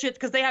some bullshit,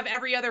 because they have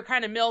every other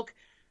kind of milk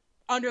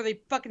under the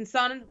fucking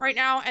sun right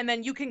now, and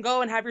then you can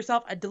go and have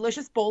yourself a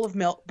delicious bowl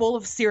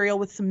of cereal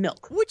with some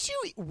milk. Would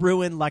you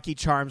ruin Lucky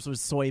Charms with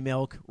soy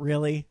milk?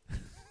 Really?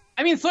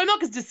 I mean, soy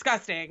milk is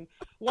disgusting.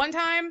 One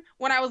time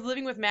when I was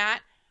living with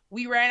Matt,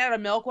 we ran out of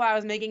milk while I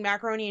was making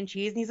macaroni and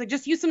cheese, and he's like,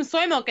 just use some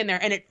soy milk in there,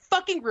 and it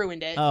fucking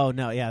ruined it. Oh,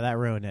 no, yeah, that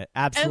ruined it.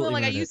 Absolutely. And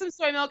then, I used some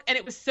soy milk, and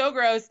it was so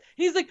gross.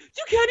 He's like,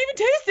 you can't even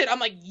taste it. I'm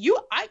like,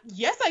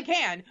 yes, I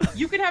can.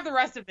 You can have the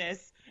rest of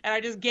this. And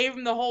I just gave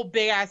him the whole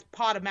big-ass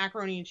pot of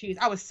macaroni and cheese.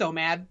 I was so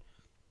mad.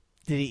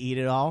 Did he eat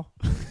it all?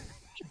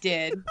 He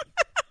did.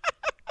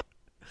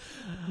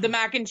 The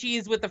mac and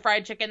cheese with the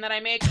fried chicken that I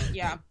make,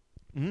 yeah.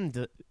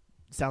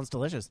 Sounds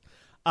delicious.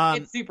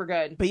 It's super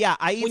good. But yeah,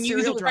 I eat when you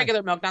use it with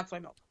regular milk, not soy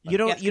milk. You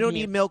don't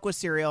need milk with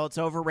cereal. It's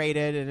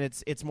overrated, and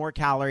it's more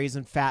calories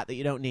and fat that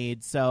you don't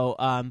need. So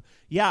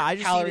yeah, I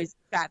just calories,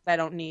 fat that I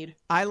don't need.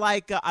 I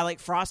like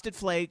Frosted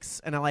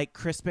Flakes, and I like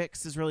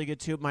Crispix is really good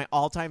too. My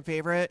all-time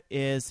favorite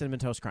is Cinnamon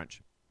Toast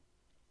Crunch.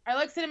 I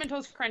like Cinnamon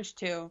Toast Crunch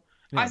too.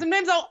 Yeah.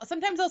 Sometimes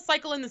I'll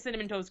cycle in the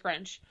Cinnamon Toast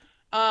Crunch.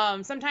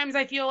 Sometimes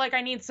I feel like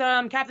I need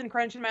some Captain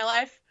Crunch in my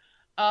life.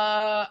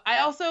 I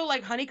also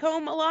like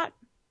Honeycomb a lot.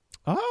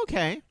 Oh,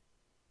 okay.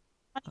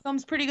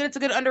 Honeycomb's pretty good. It's a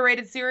good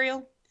underrated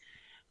cereal.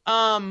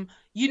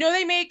 They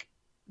make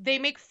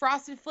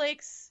Frosted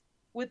Flakes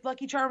with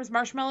Lucky Charms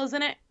marshmallows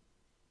in it.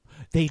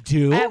 They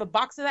do? I have a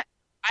box of that.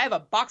 I have a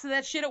box of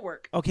that shit at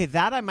work. Okay,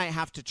 that I might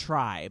have to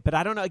try, but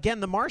I don't know. Again,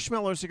 the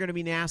marshmallows are going to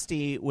be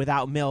nasty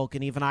without milk,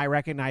 and even I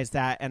recognize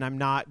that, and I'm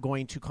not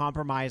going to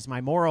compromise my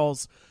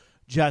morals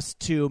just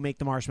to make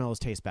the marshmallows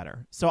taste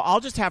better. So I'll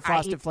just have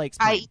Frosted Flakes.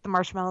 I eat the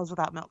marshmallows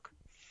without milk.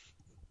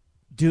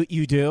 Do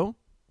you do?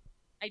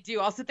 I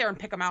do. I'll sit there and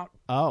pick them out.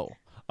 Oh,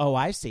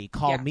 I see.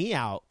 Call me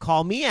out.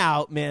 Call me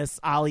out, miss.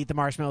 I'll eat the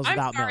marshmallows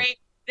without milk.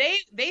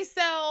 They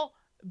sell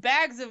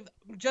bags of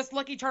just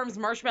Lucky Charms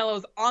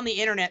marshmallows on the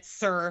internet,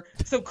 sir.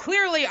 So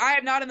clearly I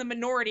am not in the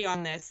minority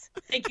on this.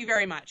 Thank you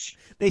very much.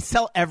 They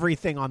sell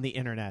everything on the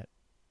internet.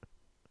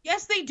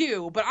 Yes, they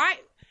do. But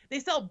they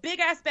sell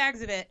big ass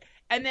bags of it.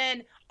 And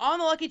then on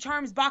the Lucky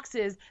Charms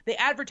boxes, they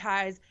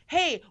advertise,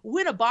 hey,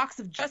 win a box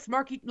of just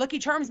Lucky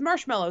Charms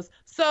marshmallows.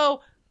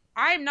 So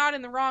I'm not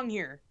in the wrong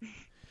here.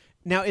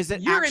 Now, is it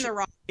You're in the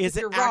wrong. Is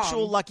it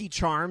actual wrong. Lucky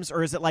Charms,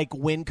 or is it like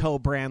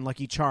Winco brand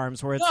Lucky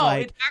Charms, where it's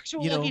it's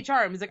actual Lucky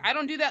Charms. Like, I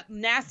don't do that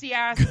nasty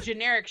ass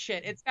generic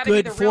shit. It's got to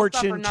be the real Good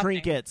stuff or Fortune nothing.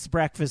 Trinkets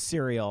breakfast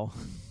cereal.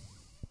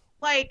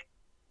 Like,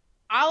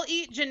 I'll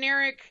eat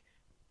generic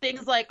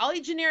things. Like, I'll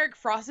eat generic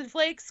Frosted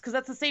Flakes because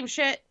that's the same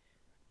shit.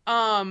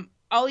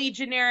 I'll eat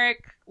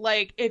generic,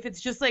 like, if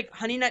it's just like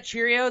Honey Nut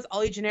Cheerios,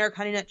 I'll eat generic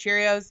Honey Nut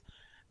Cheerios.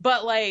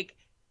 But like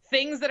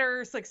things that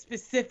are like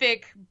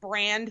specific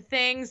brand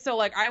things. So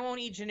like I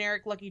won't eat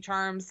generic Lucky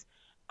Charms.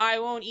 I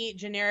won't eat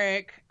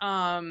generic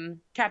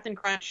Captain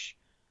Crunch.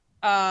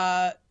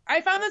 I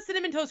found that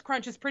Cinnamon Toast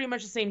Crunch is pretty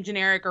much the same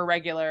generic or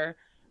regular.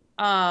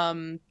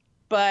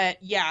 But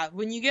yeah,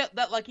 when you get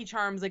that Lucky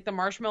Charms, like the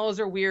marshmallows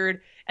are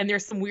weird and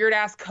there's some weird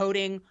ass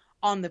coating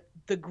on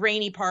the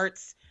grainy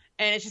parts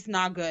and it's just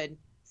not good.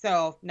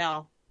 So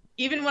no.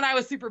 Even when I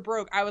was super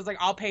broke, I was like,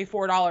 I'll pay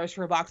 $4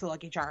 for a box of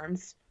Lucky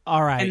Charms.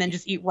 All right. And then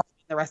just eat ramen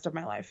the rest of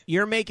my life.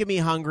 You're making me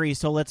hungry,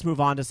 so let's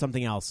move on to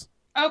something else.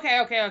 Okay.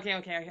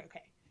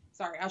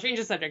 Sorry, I'll change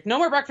the subject. No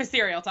more breakfast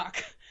cereal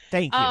talk.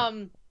 Thank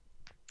you.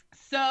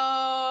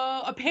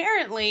 So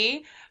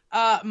apparently,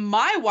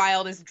 my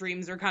wildest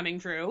dreams are coming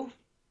true.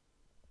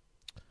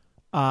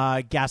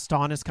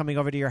 Gaston is coming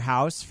over to your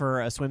house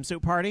for a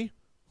swimsuit party.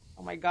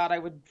 Oh my God, I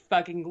would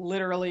fucking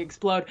literally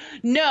explode.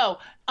 No.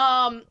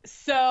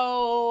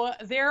 So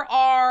they're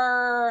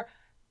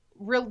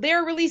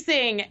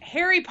releasing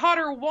Harry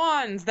Potter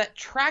wands that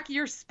track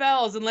your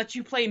spells and let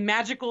you play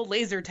magical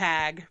laser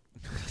tag.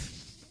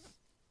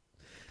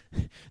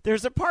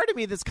 There's a part of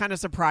me that's kind of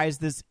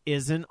surprised this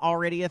isn't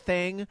already a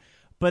thing,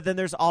 but then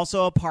there's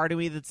also a part of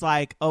me that's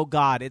like, oh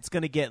God, it's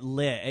going to get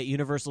lit at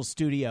Universal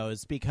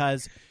Studios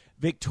because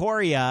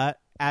Victoria,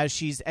 as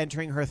she's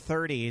entering her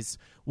 30s,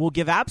 will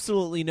give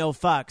absolutely no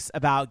fucks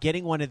about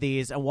getting one of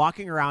these and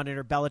walking around in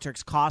her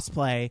Bellatrix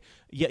cosplay,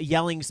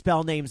 yelling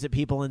spell names at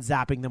people and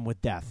zapping them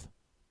with death.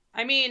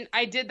 I mean,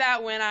 I did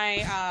that when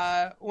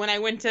I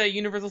went to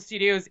Universal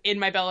Studios in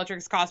my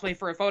Bellatrix cosplay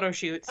for a photo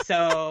shoot.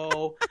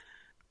 So,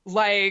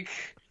 like,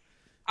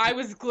 I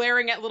was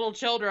glaring at little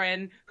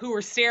children who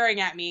were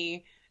staring at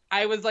me.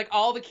 I was like,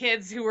 all the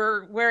kids who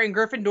were wearing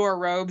Gryffindor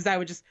robes, I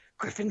would just,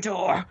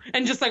 Gryffindor,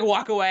 and just like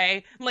walk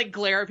away and like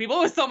glare at people.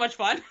 It was so much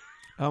fun.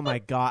 Oh my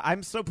God.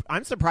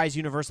 I'm surprised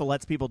Universal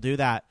lets people do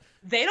that.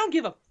 They don't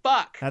give a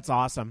fuck. That's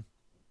awesome.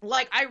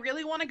 Like, I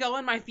really want to go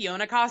in my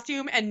Fiona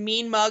costume and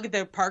mean mug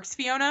the Parks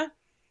Fiona.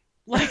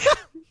 Like,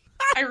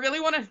 I really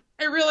want to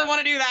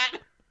do that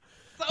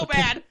so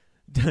bad.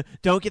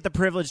 Don't get the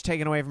privilege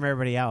taken away from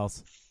everybody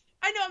else.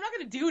 I know, I'm not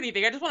going to do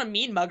anything. I just want to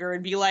mean mug her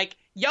and be like,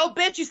 yo,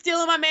 bitch, you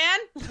stealing my man?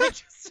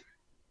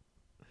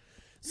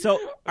 So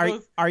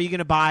are you going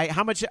to buy,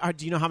 how much,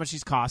 do you know how much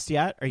these cost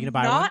yet? Are you going to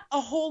buy one? Not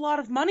a whole lot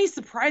of money,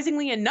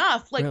 surprisingly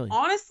enough. Like, Really?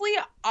 honestly,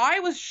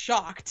 I was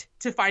shocked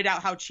to find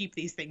out how cheap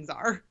these things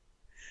are.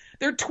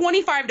 They're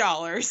 $25.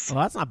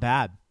 Well, that's not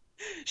bad.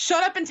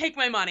 Shut up and take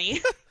my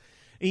money.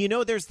 You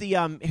know, there's the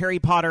Harry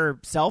Potter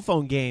cell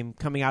phone game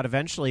coming out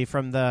eventually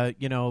from the,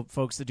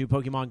 folks that do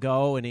Pokemon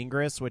Go and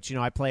Ingress, which,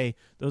 I play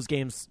those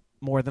games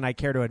more than I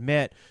care to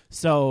admit.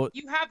 So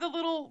You have the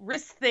little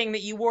wrist thing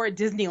that you wore at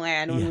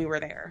Disneyland when we were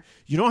there.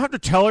 You don't have to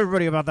tell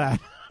everybody about that.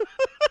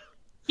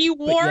 He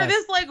wore yes.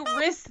 this like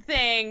wrist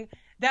thing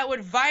that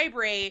would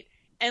vibrate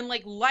and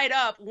like light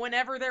up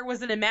whenever there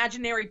was an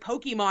imaginary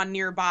Pokemon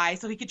nearby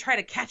so he could try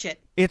to catch it.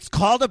 It's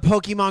called a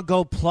Pokemon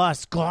Go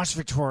Plus. Gosh,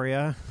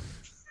 Victoria.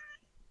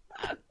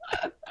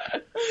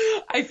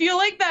 I feel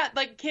like that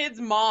like kid's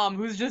mom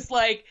who's just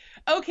like,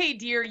 okay,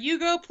 dear, you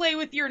go play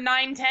with your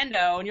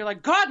Nintendo. And you're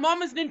like, God,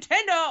 Mom is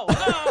Nintendo.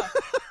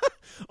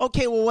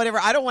 Okay, well, whatever.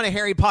 I don't want a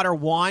Harry Potter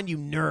wand, you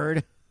nerd.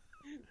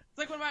 It's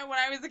like when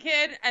I was a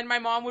kid and my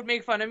mom would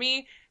make fun of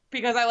me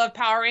because I love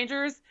Power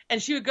Rangers.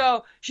 And she'd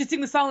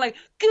sing the song like,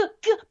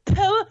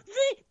 Power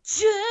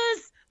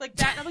Rangers. Like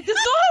that. And I'm like, this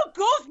is how it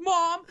goes,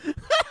 Mom.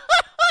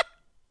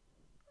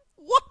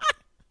 What?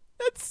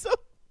 That's so...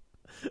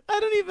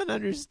 I don't even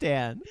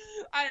understand.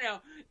 I don't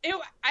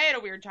know. I had a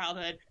weird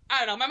childhood. I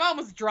don't know. My mom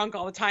was drunk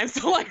all the time,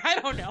 so like I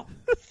don't know.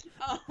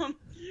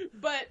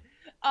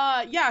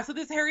 Yeah. So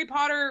this Harry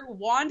Potter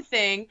wand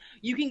thing,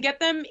 you can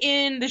get them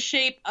in the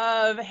shape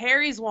of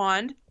Harry's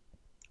wand,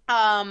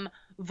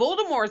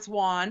 Voldemort's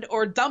wand,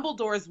 or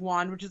Dumbledore's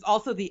wand, which is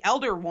also the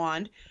Elder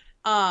Wand,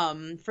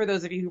 for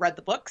those of you who read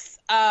the books.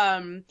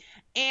 And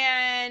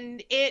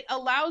it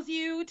allows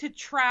you to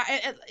track,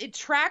 it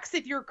tracks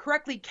if you're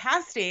correctly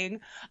casting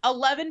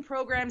 11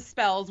 programmed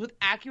spells with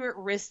accurate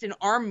wrist and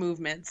arm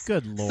movements.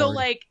 Good Lord. So,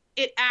 like,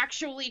 it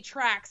actually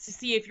tracks to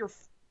see if you're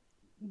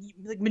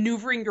like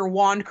maneuvering your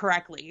wand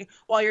correctly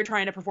while you're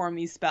trying to perform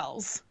these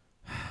spells.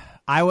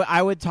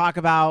 I would talk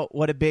about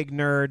what a big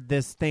nerd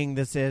this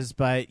is,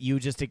 but you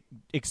just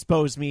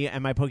exposed me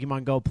and my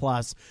Pokemon Go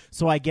Plus,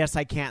 so I guess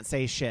I can't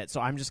say shit.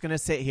 So I'm just going to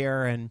sit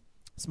here and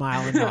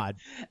smile and nod.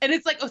 And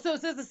it's like, so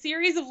it says a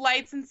series of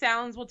lights and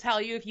sounds will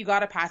tell you if you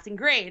got a passing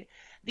grade.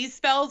 These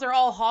spells are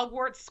all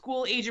Hogwarts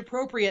school age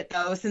appropriate,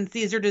 though, since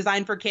these are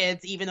designed for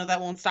kids, even though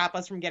that won't stop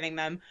us from getting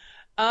them.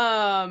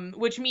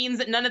 Which means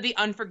that none of the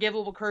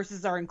unforgivable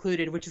curses are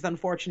included, which is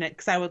unfortunate,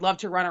 because I would love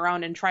to run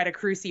around and try to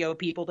Crucio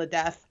people to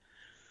death.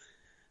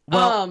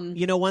 Well,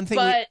 you know, one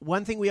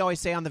thing we always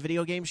say on the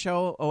video game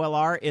show,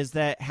 OLR, is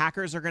that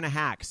hackers are going to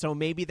hack. So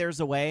maybe there's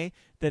a way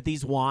that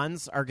these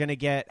wands are going to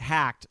get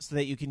hacked so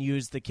that you can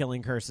use the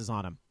killing curses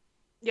on them.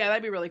 Yeah,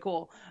 that'd be really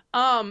cool.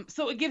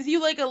 So it gives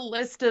you like a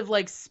list of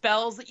like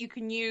spells that you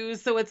can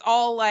use. So it's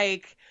all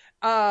like,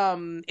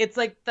 it's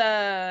like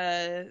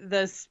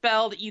the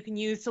spell that you can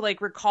use to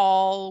like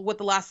recall what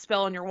the last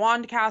spell on your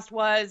wand cast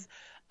was.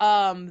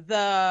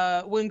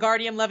 The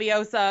Wingardium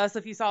Leviosa. So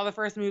if you saw the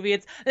first movie,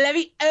 it's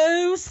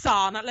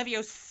Leviosa, not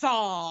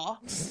Leviosa.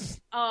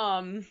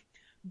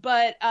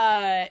 But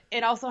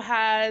it also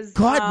has.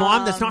 God,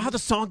 Mom, that's not how the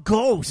song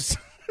goes.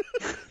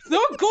 No,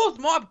 it goes,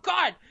 Mom.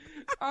 God.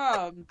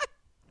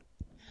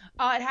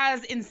 It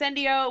has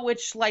Incendio,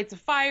 which lights a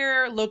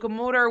fire.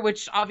 Locomotor,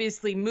 which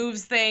obviously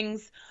moves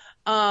things.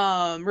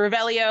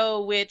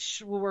 Revelio,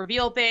 which will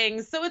reveal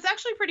things. So it's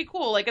actually pretty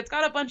cool. Like, it's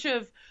got a bunch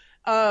of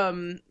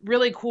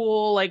really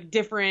cool, like,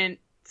 different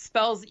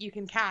spells that you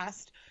can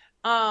cast.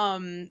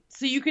 So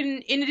you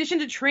can, in addition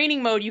to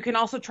training mode, you can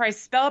also try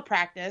spell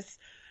practice,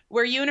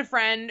 where you and a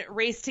friend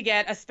race to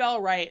get a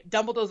spell right.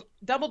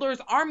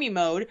 Dumbledore's Army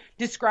mode,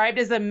 described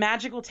as a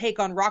magical take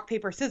on rock,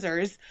 paper,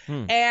 scissors.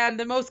 And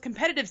the most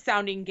competitive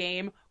sounding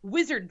game,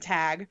 Wizard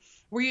Tag,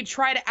 where you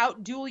try to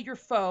outduel your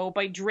foe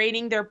by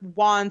draining their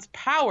wand's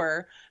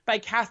power by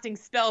casting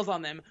spells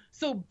on them.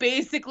 So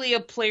basically a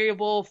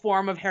playable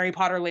form of Harry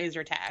Potter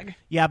laser tag.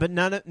 Yeah, but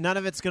none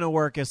of it's going to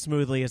work as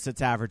smoothly as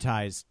it's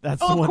advertised. That's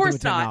the of one course thing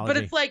with not. technology.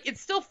 But it's like,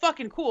 it's still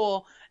fucking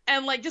cool.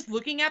 And like, just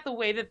looking at the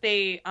way that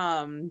they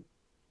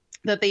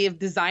have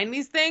designed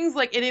these things,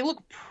 like, and they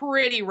look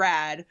pretty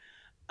rad.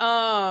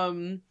 Yeah,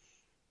 and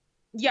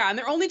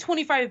they're only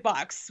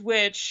 $25,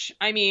 which,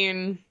 I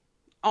mean,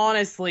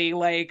 honestly,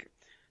 like,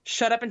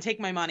 shut up and take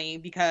my money,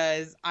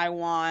 because I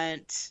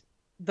want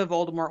the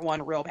Voldemort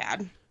one real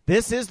bad.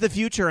 This is the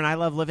future, and I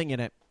love living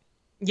in it.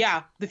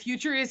 Yeah, the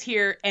future is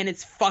here, and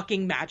it's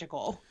fucking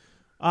magical.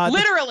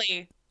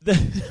 Literally.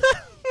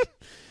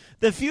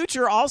 The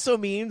future also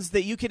means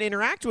that you can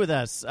interact with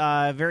us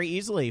very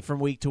easily from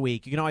week to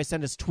week. You can always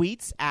send us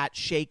tweets at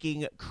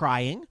Shaking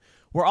Crying.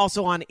 We're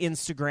also on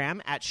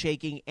Instagram at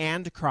Shaking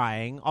and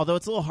Crying, although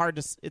it's a little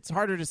it's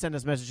harder to send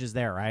us messages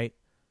there, right?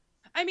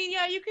 I mean,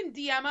 yeah, you can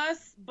DM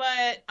us,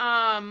 but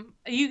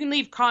you can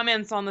leave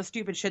comments on the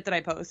stupid shit that I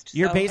post.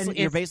 You're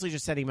basically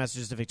just sending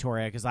messages to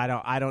Victoria, because I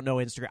don't know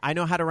Instagram. I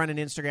know how to run an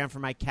Instagram for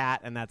my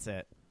cat, and that's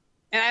it.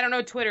 And I don't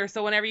know Twitter,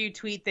 so whenever you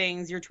tweet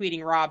things, you're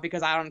tweeting Rob,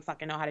 because I don't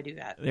fucking know how to do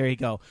that. There you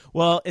go.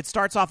 Well, it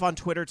starts off on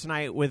Twitter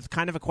tonight with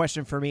kind of a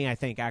question for me, I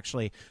think,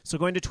 actually. So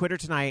going to Twitter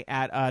tonight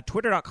at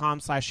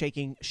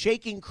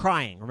twitter.com/shaking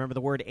crying. Remember,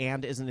 the word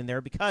 "and" isn't in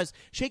there, because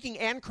shaking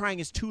and crying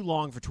is too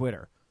long for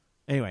Twitter.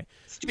 Anyway.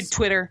 Stupid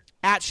Twitter.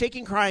 At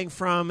Shaking Crying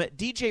from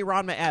DJ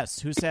Ronma S.,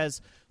 who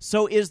says,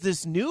 so is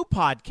this new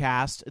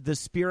podcast the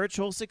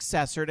spiritual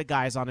successor to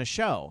Guys on a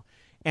Show?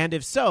 And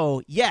if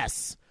so,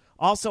 yes.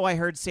 Also, I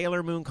heard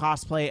Sailor Moon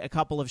cosplay a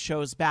couple of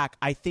shows back.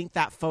 I think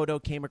that photo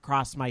came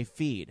across my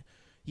feed.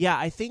 Yeah,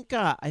 I think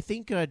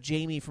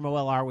Jamie from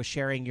OLR was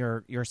sharing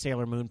your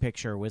Sailor Moon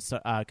picture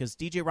because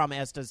DJ Rama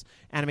S does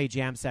Anime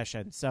Jam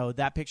Session, so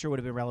that picture would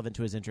have been relevant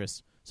to his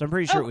interests. So I'm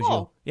pretty sure it was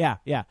cool. you.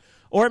 Yeah.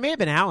 Or it may have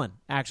been Alan,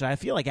 actually. I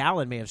feel like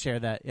Alan may have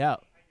shared that. Yeah.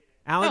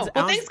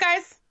 Thanks,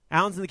 guys.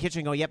 Alan's in the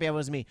kitchen going, yep, it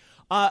was me.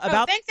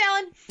 Thanks,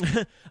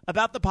 Alan.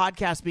 About the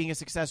podcast being a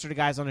successor to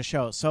Guys on a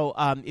Show. So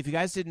if you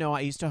guys didn't know,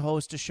 I used to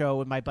host a show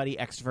with my buddy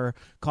Exver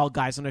called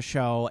Guys on a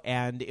Show,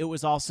 and it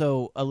was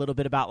also a little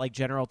bit about like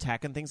general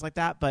tech and things like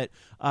that. But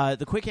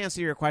the quick answer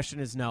to your question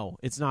is no,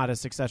 it's not a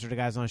successor to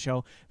Guys on a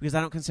Show, because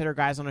I don't consider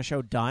Guys on a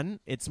Show done.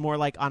 It's more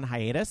like on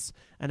hiatus,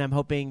 and I'm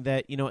hoping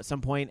that, at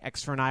some point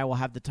Exver and I will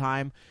have the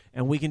time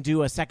and we can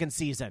do a second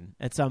season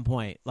at some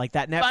point. Like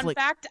that Netflix. Fun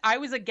fact, I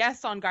was a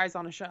guest on Guys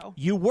on a Show.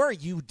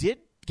 You did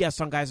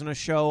guest on Guys on a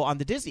Show on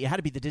the Disney. It had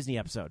to be the Disney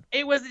episode.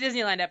 It was the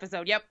Disneyland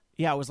episode. Yep.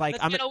 Yeah, it was like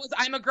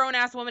I'm a grown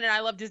ass woman and I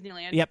love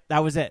Disneyland. Yep, that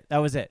was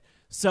it.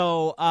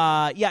 So,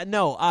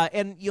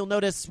 and you'll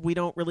notice we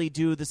don't really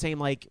do the same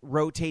like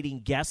rotating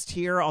guest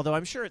here. Although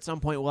I'm sure at some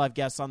point we'll have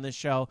guests on this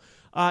show.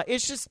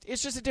 It's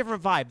just a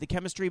different vibe. The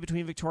chemistry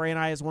between Victoria and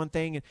I is one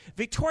thing, and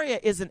Victoria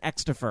is an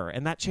extrovert,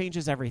 and that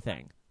changes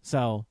everything.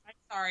 So.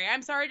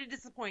 I'm sorry to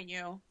disappoint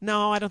you.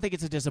 No, I don't think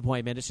it's a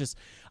disappointment.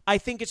 I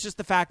think it's just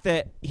the fact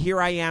that here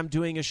I am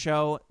doing a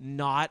show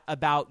not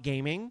about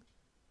gaming,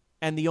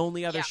 and the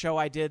only other show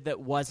I did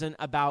that wasn't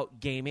about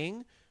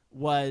gaming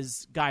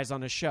was Guys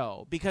on a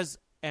Show. Because,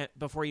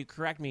 before you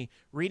correct me,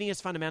 Reading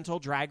is Fundamental,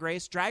 Drag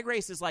Race. Drag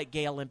Race is like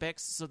Gay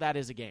Olympics, so that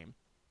is a game.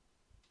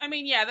 I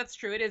mean, yeah, that's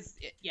true. It is,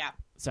 yeah.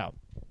 So,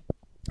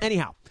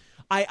 anyhow,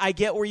 I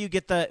get where you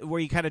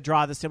kind of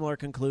draw the similar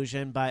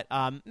conclusion, but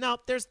no,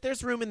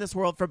 there's room in this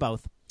world for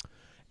both.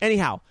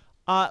 Anyhow,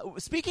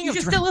 speaking of...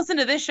 You should still listen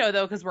to this show,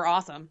 though, because we're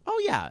awesome.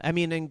 Oh, yeah. I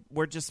mean, and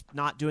we're just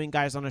not doing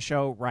Guys on a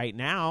Show right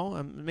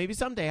now. Maybe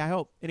someday, I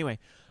hope. Anyway.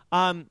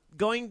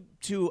 Going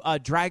to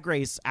Drag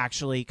Race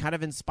actually kind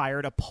of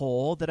inspired a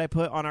poll that I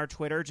put on our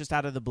Twitter just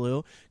out of the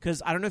blue,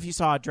 because I don't know if you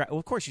saw well,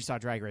 of course you saw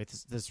Drag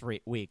Race this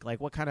week. Like,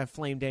 what kind of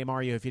flame dame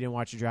are you if you didn't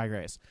watch a Drag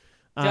Race?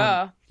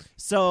 Duh.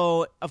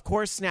 So, of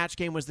course, Snatch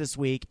Game was this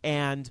week,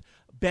 and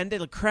Ben de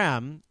la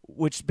Creme,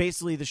 which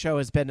basically the show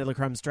is Ben de la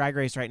Creme's Drag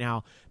Race right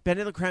now, Ben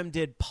de la Creme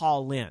did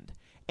Paul Lynde,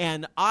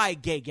 and I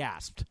gay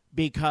gasped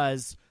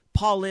because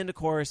Paul Lynde, of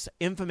course,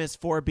 infamous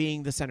for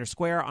being the center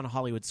square on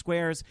Hollywood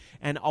Squares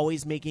and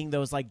always making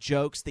those like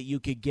jokes that you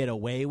could get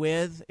away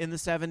with in the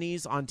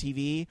 70s on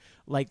TV,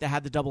 like they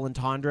had the double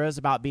entendres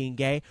about being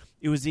gay.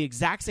 It was the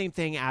exact same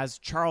thing as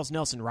Charles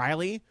Nelson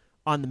Riley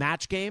on the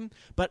Match Game.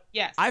 But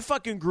yes. I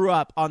fucking grew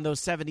up on those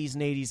 70s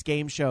and 80s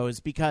game shows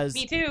because...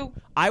 Me too.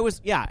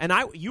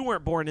 You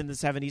weren't born in the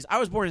 70s. I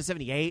was born in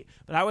 78,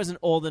 but I wasn't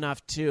old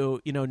enough to,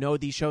 know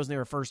these shows when they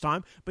were first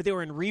on, but they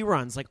were in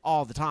reruns like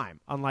all the time.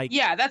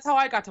 Yeah, that's how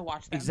I got to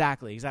watch them.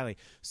 Exactly.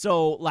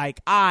 So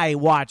like I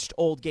watched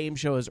old game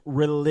shows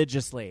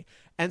religiously.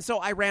 And so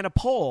I ran a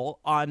poll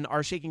on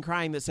our Shaking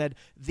Crying that said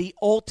the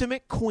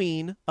ultimate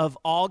queen of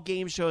all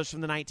game shows from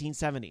the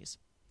 1970s.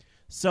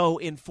 So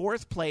in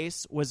fourth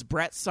place was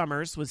Brett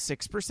Summers with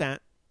 6%.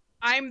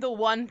 I'm the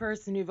one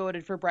person who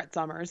voted for Brett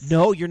Summers.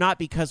 No, you're not,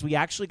 because we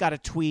actually got a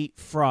tweet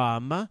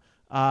from,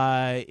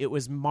 it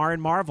was Marin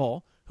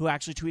Marvel, who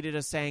actually tweeted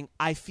us saying,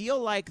 I feel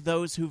like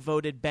those who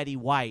voted Betty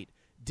White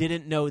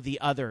didn't know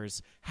the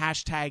others.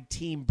 #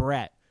 Team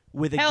Brett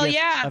with a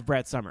gift of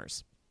Brett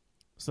Summers.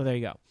 So there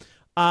you go.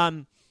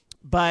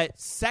 But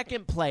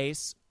third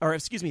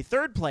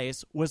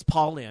place was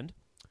Paul Lynde.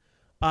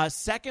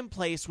 Second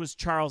place was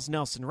Charles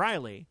Nelson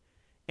Riley.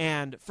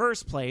 And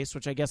first place,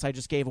 which I guess I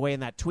just gave away in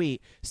that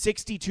tweet,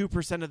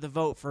 62% of the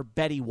vote for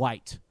Betty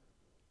White.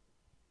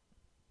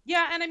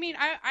 Yeah, and I mean,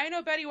 I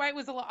know Betty White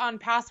was on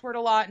Password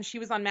a lot, and she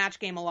was on Match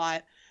Game a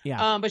lot.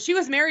 Yeah. But she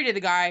was married to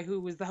the guy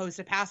who was the host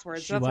of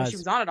Password, so that's why she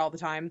was on it all the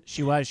time.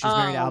 She was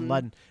married to Alan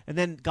Ludden. And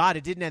then, God,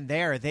 it didn't end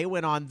there. They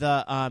went on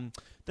the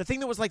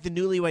thing that was like the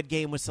Newlywed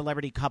Game with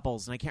celebrity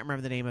couples, and I can't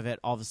remember the name of it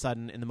all of a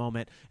sudden in the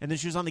moment. And then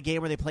she was on the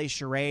game where they play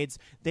charades.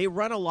 They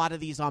run a lot of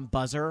these on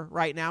Buzzer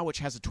right now, which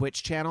has a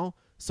Twitch channel.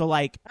 So,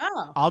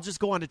 I'll just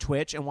go onto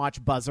Twitch and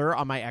watch Buzzer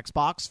on my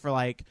Xbox for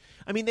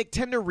they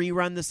tend to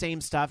rerun the same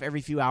stuff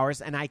every few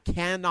hours, and I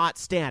cannot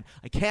stand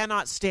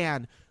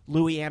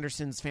Louis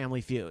Anderson's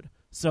Family Feud.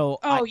 So,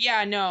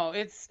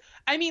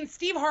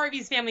 Steve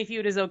Harvey's Family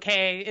Feud is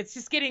okay. It's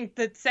just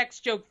the sex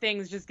joke thing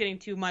is just getting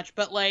too much.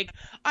 But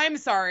I'm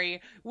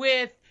sorry,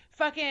 with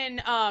fucking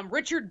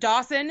Richard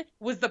Dawson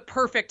was the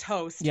perfect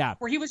host. Yeah,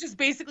 where he was just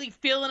basically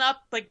filling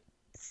up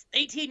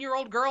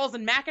 18-year-old girls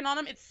and macking on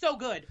them. It's so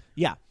good.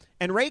 Yeah,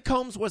 and Ray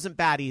Combs wasn't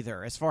bad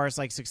either as far as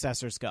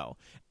successors go.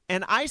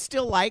 And I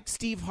still like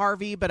Steve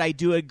Harvey, but I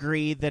do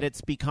agree that it's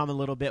become a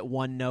little bit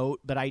one note.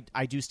 But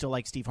I do still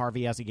like Steve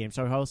Harvey as a game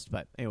show host.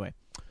 But anyway.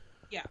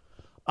 Yeah.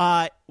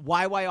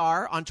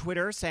 YYR on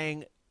Twitter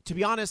saying, to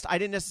be honest, I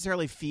didn't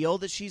necessarily feel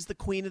that she's the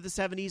queen of the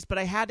 70s, but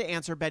I had to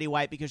answer Betty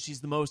White because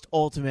she's the most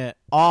ultimate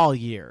all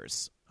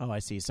years. Oh, I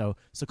see. So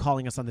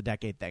calling us on the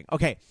decade thing.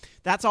 Okay,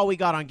 that's all we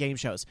got on game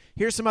shows.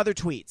 Here's some other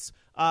tweets.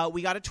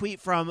 We got a tweet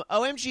from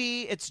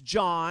OMG, it's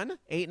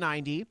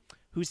John890,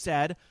 who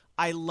said,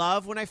 I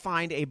love when I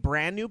find a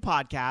brand new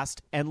podcast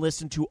and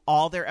listen to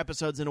all their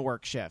episodes in a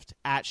work shift.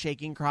 At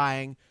Shaking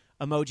Crying,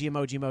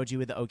 emoji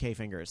with the OK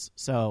fingers.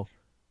 So...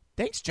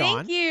 thanks,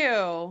 John. Thank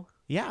you.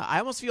 Yeah, I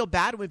almost feel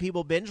bad when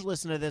people binge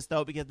listen to this,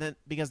 though, because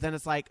then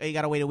it's like, oh, you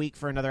got to wait a week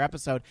for another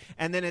episode.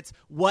 And then it's,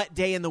 what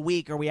day in the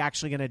week are we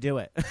actually going to do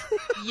it?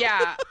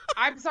 Yeah,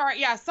 I'm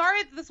sorry. Yeah,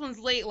 sorry that this one's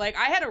late.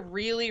 I had a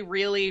really,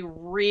 really,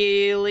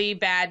 really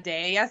bad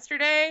day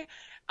yesterday.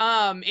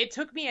 It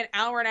took me an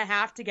hour and a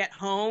half to get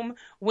home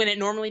when it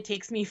normally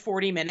takes me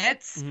 40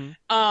 minutes. Mm-hmm.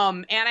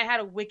 And I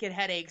had a wicked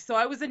headache. So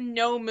I was in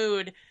no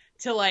mood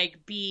to,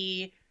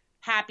 be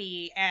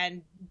happy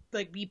and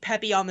be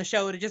peppy on the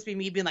show, to just be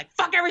me being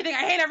fuck everything, I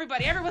hate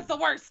everybody, everyone's the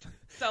worst.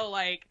 So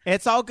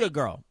it's all good,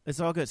 girl.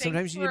 It's all good.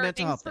 Sometimes you need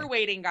mental help. Thanks for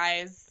waiting,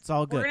 guys. It's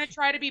all good. We're gonna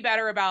try to be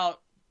better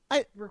about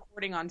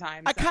recording on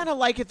time. I kind of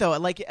like it though.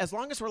 Like as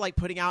long as we're like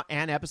putting out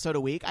an episode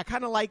a week, I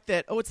kind of like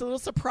that. Oh, it's a little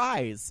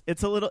surprise.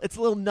 It's a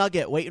little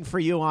nugget waiting for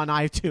you on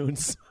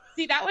iTunes.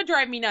 See, that would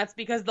drive me nuts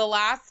because the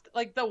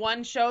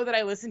one show that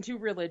I listened to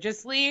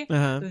religiously,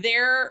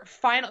 their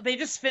final, they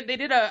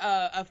did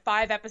a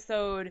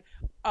 5-episode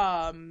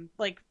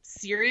like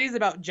series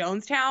about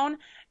Jonestown,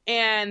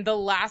 and the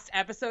last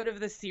episode of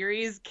the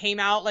series came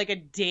out like a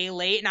day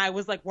late, and I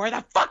was like, where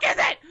the fuck is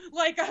it?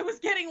 Like I was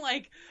getting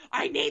like,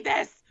 I need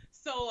this.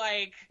 So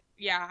like,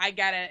 yeah, I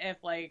get it if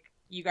like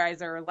you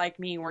guys are like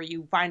me where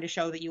you find a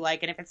show that you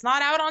like, and if it's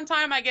not out on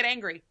time, I get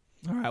angry.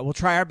 All right, we'll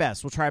try our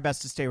best. We'll try our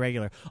best to stay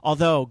regular.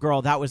 Although,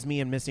 girl, that was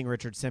me and Missing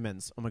Richard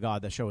Simmons. Oh my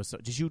God, that show was so.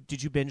 Did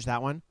you binge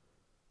that one?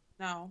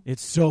 No.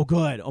 It's so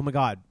good. Oh my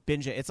God,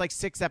 binge it. It's like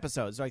 6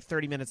 episodes, like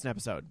 30 minutes an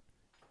episode.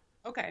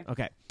 Okay.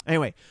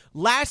 Anyway,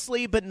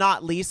 lastly but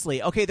not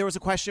leastly, okay, there was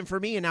a question for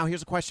me, and now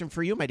here's a question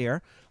for you, my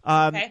dear.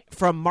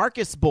 From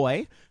Marcus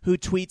Boy, who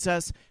tweets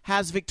us,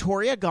 has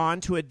Victoria gone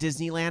to a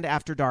Disneyland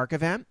After Dark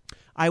event?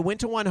 I went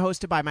to one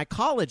hosted by my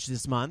college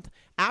this month.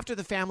 After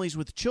the families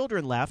with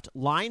children left,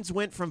 lines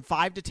went from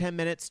 5 to 10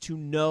 minutes to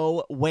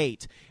no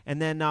wait.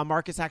 And then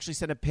Marcus actually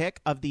sent a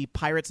pic of the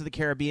Pirates of the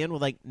Caribbean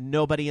with like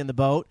nobody in the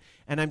boat.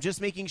 And I'm just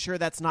making sure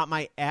that's not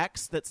my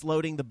ex that's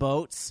loading the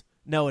boats.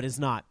 No, it is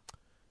not.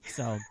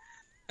 So,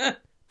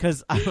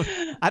 because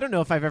I don't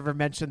know if I've ever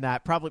mentioned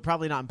that.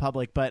 Probably not in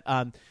public. But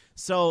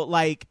so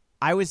like,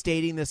 I was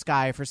dating this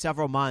guy for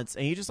several months,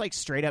 and he just like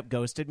straight up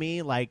ghosted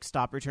me, like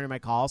stopped returning my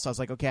calls. So I was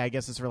like, okay, I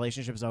guess this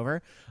relationship's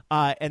over.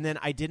 And then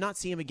I did not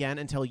see him again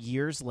until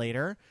years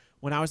later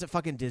when I was at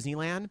fucking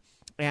Disneyland.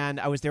 And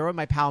I was there with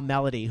my pal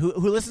Melody, who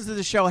listens to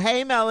the show.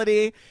 Hey,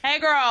 Melody. Hey,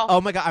 girl.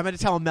 Oh, my God. I'm going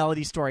to tell a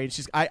Melody story.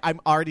 And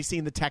I'm already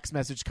seeing the text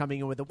message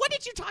coming in with what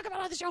did you talk about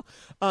on the show?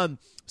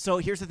 So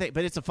here's the thing.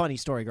 But it's a funny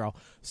story, girl.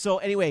 So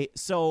anyway,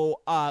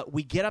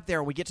 we get up there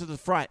and we get to the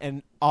front.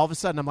 And all of a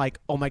sudden, I'm like,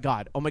 oh, my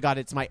God,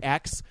 it's my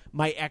ex.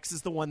 My ex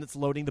is the one that's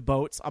loading the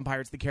boats on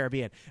Pirates of the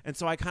Caribbean. And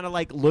so I kind of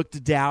like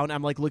looked down.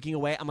 I'm like looking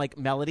away. I'm like,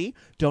 Melody,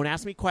 don't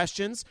ask me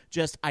questions.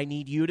 Just I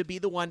need you to be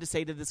the one to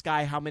say to this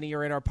guy how many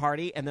are in our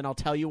party. And then I'll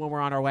tell you when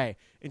we're on our way.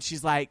 And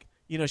she's like,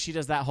 she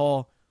does that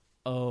whole,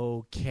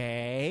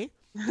 okay.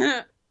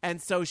 And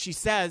so she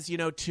says,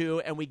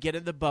 2, and we get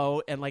in the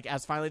boat. And like,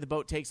 as finally the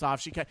boat takes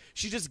off,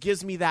 she just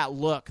gives me that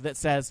look that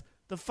says,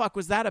 the fuck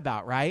was that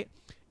about? Right.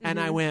 Mm-hmm. And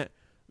I went,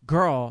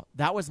 girl,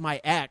 that was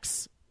my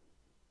ex,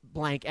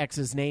 blank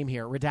X's name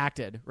here,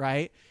 redacted.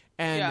 Right.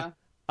 And,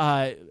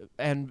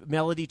 and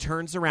Melody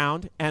turns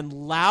around and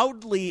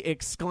loudly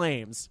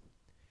exclaims,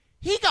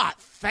 he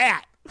got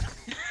fat.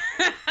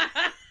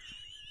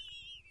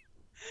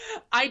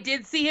 I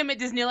did see him at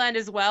Disneyland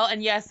as well,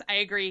 and yes, I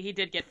agree, he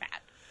did get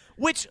fat.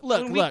 Which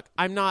look,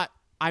 I'm not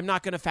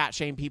going to fat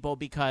shame people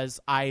because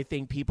I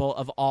think people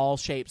of all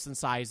shapes and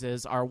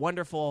sizes are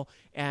wonderful,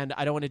 and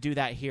I don't want to do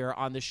that here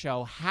on the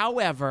show.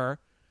 However,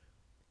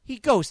 he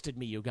ghosted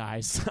me, you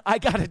guys. I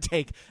gotta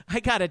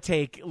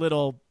take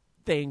little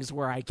things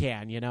where I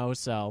can,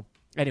 So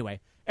anyway,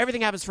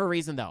 everything happens for a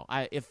reason, though.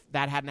 If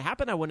that hadn't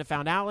happened, I wouldn't have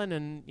found Alan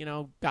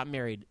and got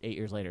married 8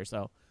 years later.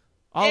 So.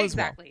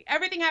 Exactly. Well.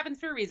 Everything happens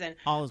for a reason.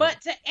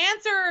 But to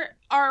answer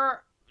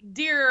our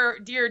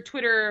dear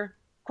Twitter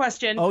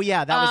question. Oh,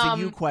 yeah. That was a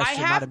you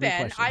question, not a me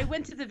question. I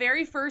went to the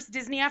very first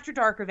Disney After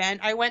Dark event.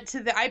 I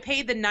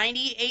paid the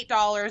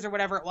 $98 or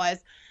whatever it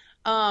was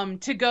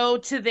to go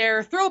to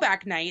their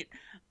throwback night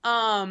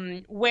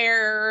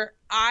where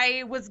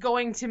I was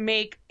going to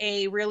make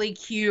a really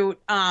cute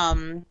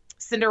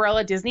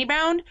Cinderella Disney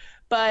bound,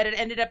 but it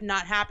ended up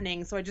not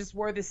happening. So I just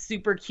wore this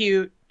super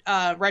cute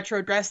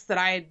retro dress that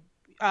I had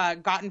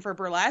gotten for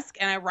burlesque,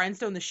 and I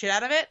rhinestoned the shit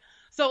out of it.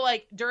 So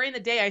like during the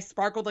day I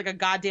sparkled like a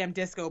goddamn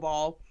disco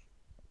ball.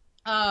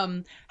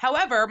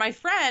 However, my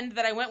friend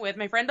that I went with,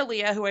 my friend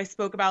Aaliyah, who I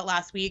spoke about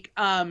last week,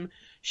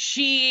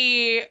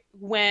 she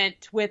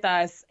went with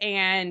us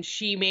and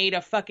she made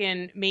a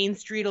fucking Main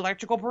Street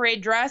Electrical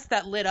Parade dress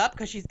that lit up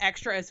because she's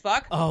extra as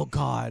fuck. Oh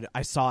God,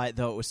 I saw it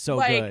though. It was so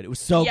good. It was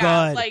so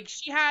good. Like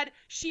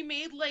she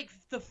made like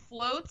the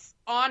floats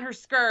on her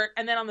skirt,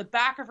 and then on the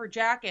back of her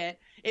jacket,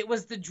 it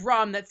was the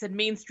drum that said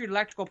Main Street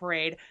Electrical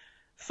Parade.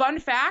 Fun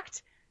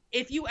fact.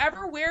 If you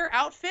ever wear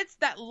outfits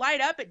that light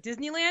up at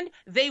Disneyland,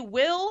 they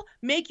will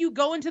make you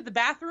go into the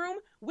bathroom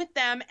with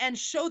them and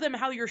show them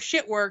how your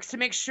shit works to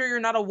make sure you're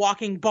not a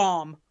walking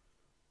bomb.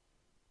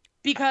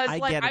 Because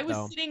I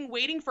was sitting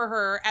waiting for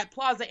her at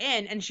Plaza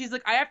Inn, and she's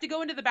like, I have to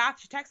go into the bath.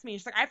 She texts me.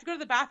 She's like, I have to go to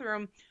the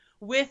bathroom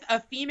with a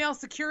female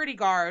security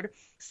guard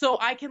so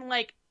I can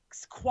like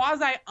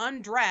quasi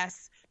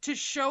undress to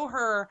show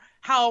her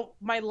how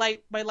my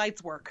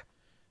lights work.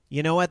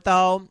 You know what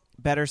though?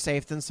 Better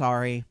safe than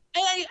sorry.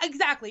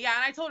 Exactly, yeah,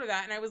 and I told her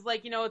that, and I was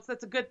like,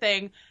 that's a good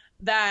thing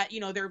that,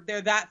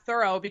 they're that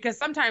thorough, because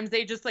sometimes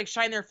they just, like,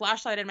 shine their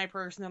flashlight in my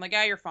purse, and they're like,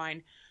 yeah, you're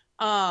fine.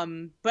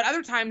 But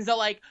other times they'll,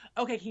 like,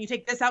 okay, can you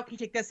take this out, can you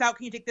take this out,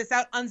 can you take this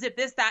out, unzip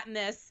this, that, and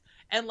this,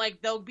 and,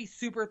 like, they'll be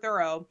super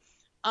thorough.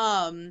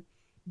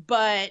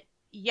 But,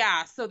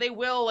 yeah, so they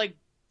will, like,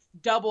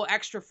 double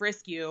extra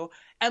frisk you.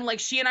 And like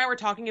she and I were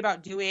talking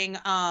about doing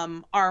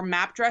our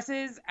map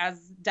dresses as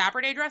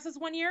Dapper Day dresses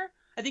one year.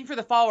 I think for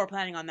the fall we're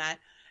planning on that.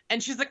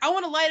 And she's like, I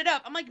want to light it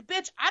up. I'm like,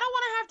 bitch, I don't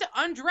want to have to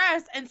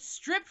undress and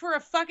strip for a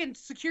fucking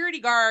security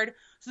guard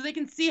so they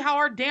can see how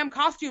our damn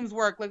costumes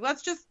work. Like,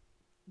 let's just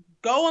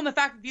go on the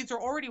fact that these are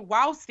already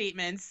wow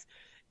statements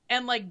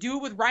and like do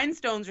it with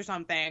rhinestones or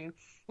something.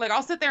 Like,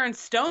 I'll sit there and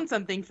stone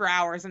something for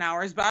hours and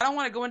hours, but I don't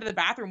want to go into the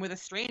bathroom with a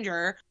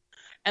stranger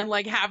and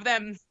like have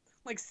them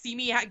like see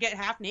me get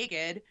half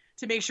naked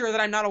to make sure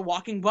that I'm not a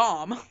walking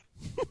bomb.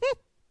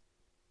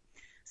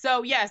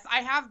 So yes,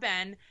 I have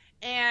been.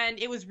 And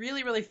it was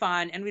really, really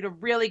fun, and we had a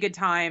really good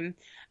time.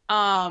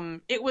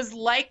 It was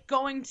like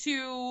going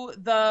to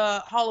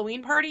the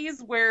Halloween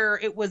parties where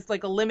it was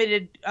like a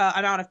limited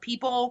amount of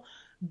people,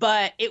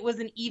 but it was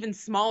an even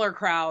smaller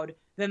crowd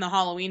than the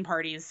Halloween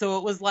parties. So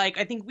it was like,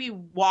 I think we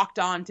walked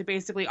on to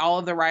basically all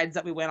of the rides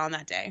that we went on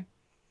that day.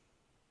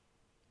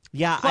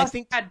 Yeah, plus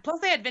they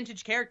had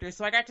vintage characters,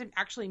 so I got to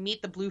actually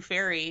meet the Blue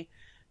Fairy.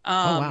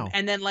 Wow.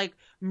 And then like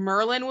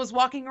Merlin was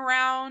walking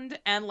around,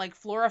 and like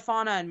Flora,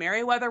 Fauna, and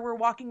Merryweather were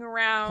walking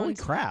around. Holy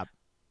crap.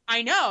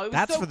 I know. It was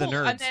That's so for the cool.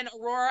 nerds. And then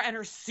Aurora and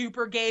her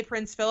super gay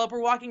Prince Philip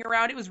were walking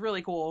around. It was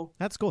really cool.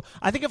 That's cool.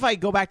 I think if I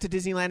go back to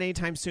Disneyland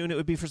anytime soon, it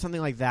would be for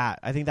something like that.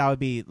 I think that would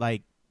be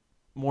like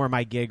more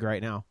my gig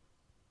right now.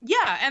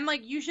 Yeah, and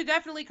like you should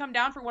definitely come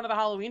down for one of the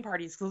Halloween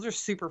parties because those are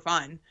super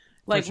fun.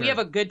 Like sure. We have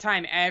a good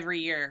time every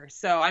year.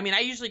 So I mean, I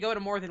usually go to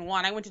more than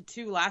one. I went to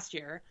 2 last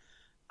year.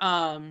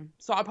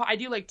 So I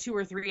do like 2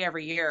 or 3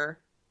 every year.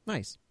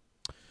 Nice.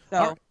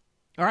 So.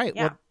 All right.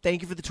 Yeah. Well,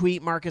 thank you for the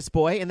tweet, Marcus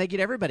Boy. And thank you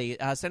to everybody.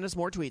 Send us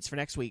more tweets for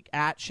next week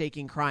at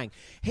Shaking Crying.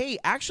 Hey,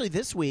 actually,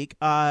 this week,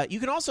 you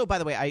can also, by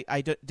the way,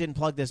 I didn't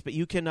plug this, but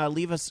you can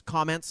leave us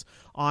comments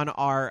on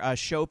our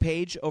show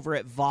page over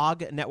at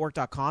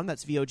vognetwork.com.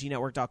 That's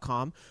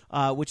vognetwork.com,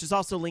 which is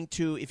also linked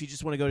to, if you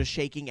just want to go to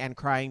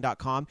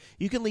shakingandcrying.com.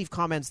 You can leave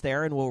comments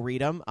there and we'll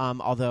read them,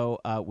 although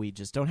we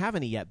just don't have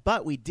any yet.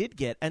 But we did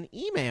get an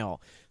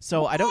email.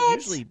 So I don't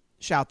usually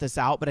shout this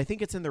out, but I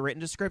think it's in the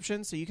written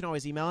description, so you can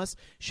always email us,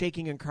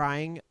 Shaking and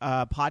Crying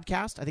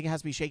podcast. I think it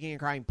has to be Shaking and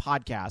Crying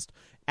podcast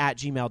at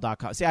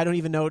gmail.com. See, I don't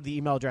even know the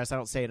email address. I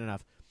don't say it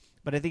enough.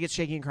 But I think it's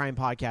Shaking and Crying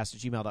podcast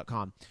at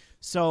gmail.com.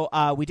 So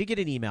we did get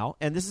an email,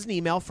 and this is an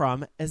email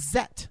from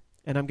Azette,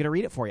 and I'm going to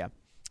read it for you.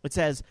 It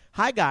says,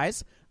 Hi,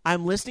 guys.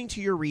 I'm listening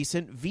to your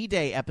recent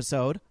V-Day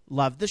episode.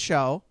 Love the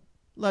show.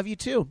 Love you,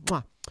 too.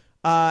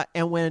 Mwah.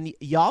 And when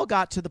y'all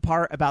got to the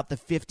part about the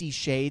 50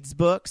 Shades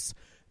books,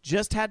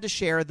 just had to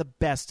share the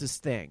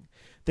bestest thing.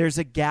 There's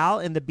a gal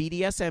in the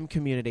BDSM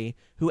community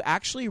who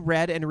actually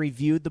read and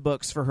reviewed the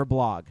books for her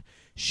blog.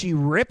 She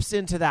rips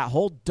into that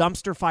whole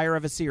dumpster fire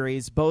of a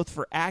series, both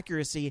for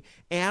accuracy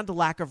and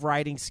lack of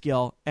writing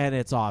skill, and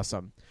it's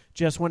awesome.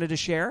 Just wanted to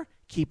share.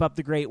 Keep up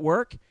the great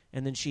work.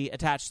 And then she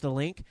attached the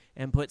link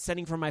and put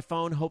sending from my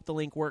phone. Hope the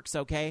link works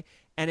okay.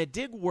 And it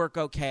did work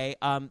okay.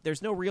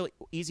 There's no real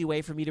easy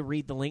way for me to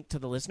read the link to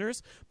the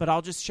listeners, but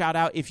I'll just shout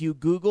out, if you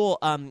Google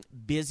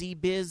Bizzy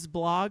Biz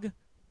blog,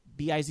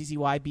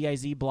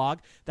 BIZZY blog,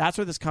 that's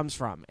where this comes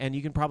from. And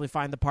you can probably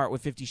find the part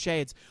with 50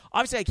 Shades.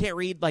 Obviously, I can't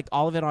read like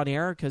all of it on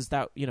air because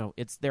that,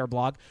 it's their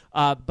blog.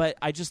 But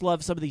I just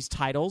love some of these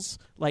titles.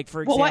 Like,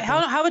 for example,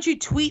 how about you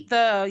tweet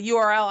the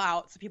URL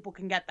out so people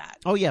can get that?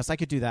 Oh yes, I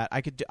could do that.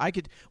 I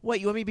could. What,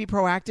 you want me to be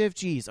proactive?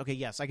 Jeez. Okay,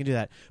 yes, I can do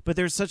that. But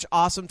there's such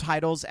awesome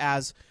titles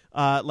as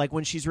like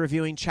when she's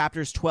reviewing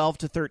chapters 12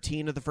 to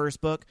 13 of the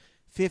first book,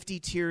 50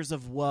 Tears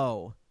of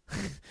Woe,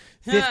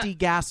 50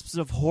 Gasps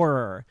of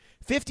Horror,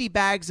 50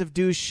 Bags of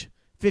Douche,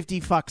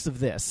 50 Fucks of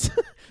This.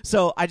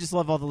 So I just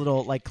love all the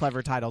little like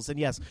clever titles. And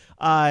yes,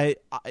 I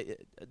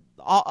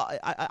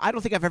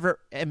don't think I've ever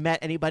met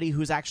anybody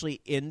who's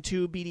actually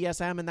into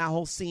BDSM and that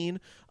whole scene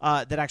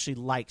that actually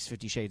likes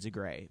 50 Shades of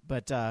Grey.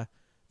 But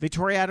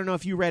Victoria, I don't know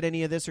if you read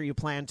any of this or you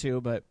plan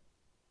to, but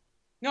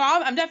no,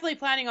 I'm definitely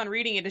planning on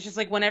reading it. It's just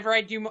like whenever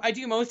I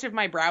do most of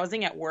my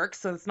browsing at work,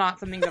 so it's not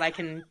something that I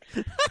can,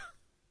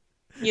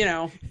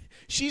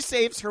 She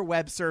saves her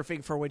web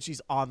surfing for when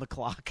she's on the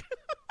clock.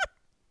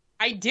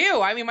 I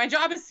do. I mean, my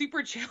job is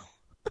super chill.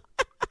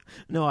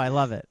 No, I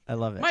love it. I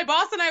love it. My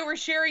boss and I were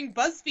sharing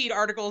BuzzFeed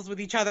articles with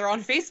each other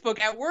on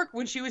Facebook at work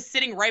when she was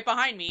sitting right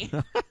behind me.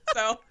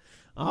 So,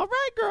 all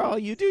right, girl,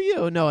 you do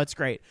you. No, it's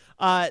great.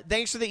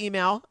 Thanks for the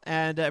email,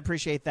 and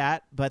appreciate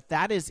that. But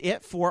that is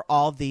it for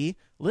all the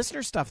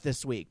listener stuff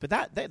this week. But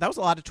that was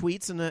a lot of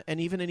tweets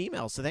and even an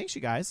email. So thanks,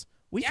 you guys.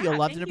 We feel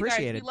loved and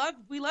appreciated.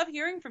 We love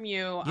hearing from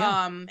you.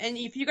 Yeah. And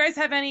if you guys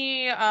have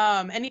any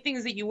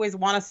things that you always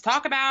want us to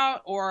talk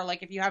about, or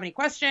like if you have any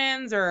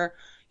questions or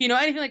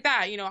anything like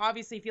that,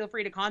 obviously feel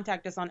free to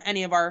contact us on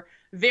any of our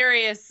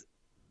various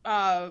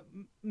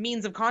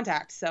means of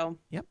contact. So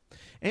yep.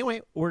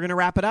 Anyway, we're gonna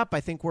wrap it up.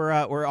 I think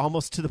we're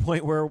almost to the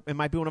point where it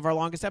might be one of our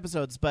longest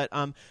episodes. But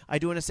I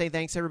do want to say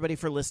thanks everybody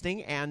for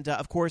listening, and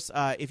of course,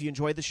 if you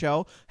enjoyed the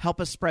show,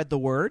 help us spread the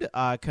word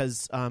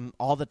because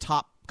all the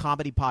top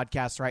comedy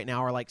podcasts right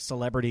now are like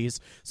celebrities,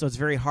 so it's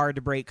very hard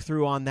to break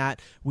through on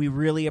that. We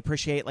really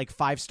appreciate like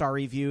 5-star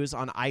reviews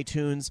on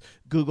iTunes,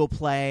 Google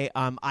Play,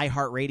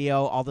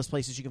 iHeartRadio, all those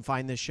places you can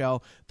find this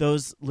show.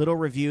 Those little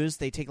reviews,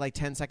 they take like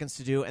 10 seconds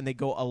to do, and they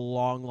go a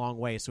long, long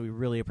way. So we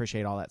really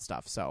appreciate all that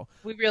stuff. So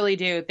we really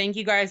do. Thank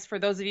you guys for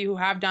those of you who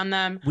have done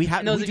them.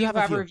 And those we of you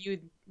have who have few.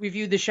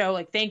 reviewed the show.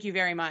 Like, thank you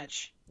very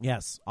much.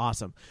 Yes,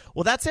 awesome.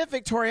 Well, that's it,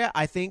 Victoria.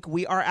 I think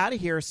we are out of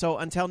here. So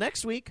until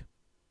next week.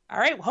 All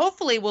right.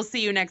 Hopefully we'll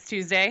see you next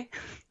Tuesday.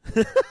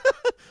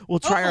 We'll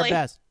try our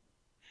best.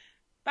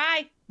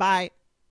 Bye. Bye.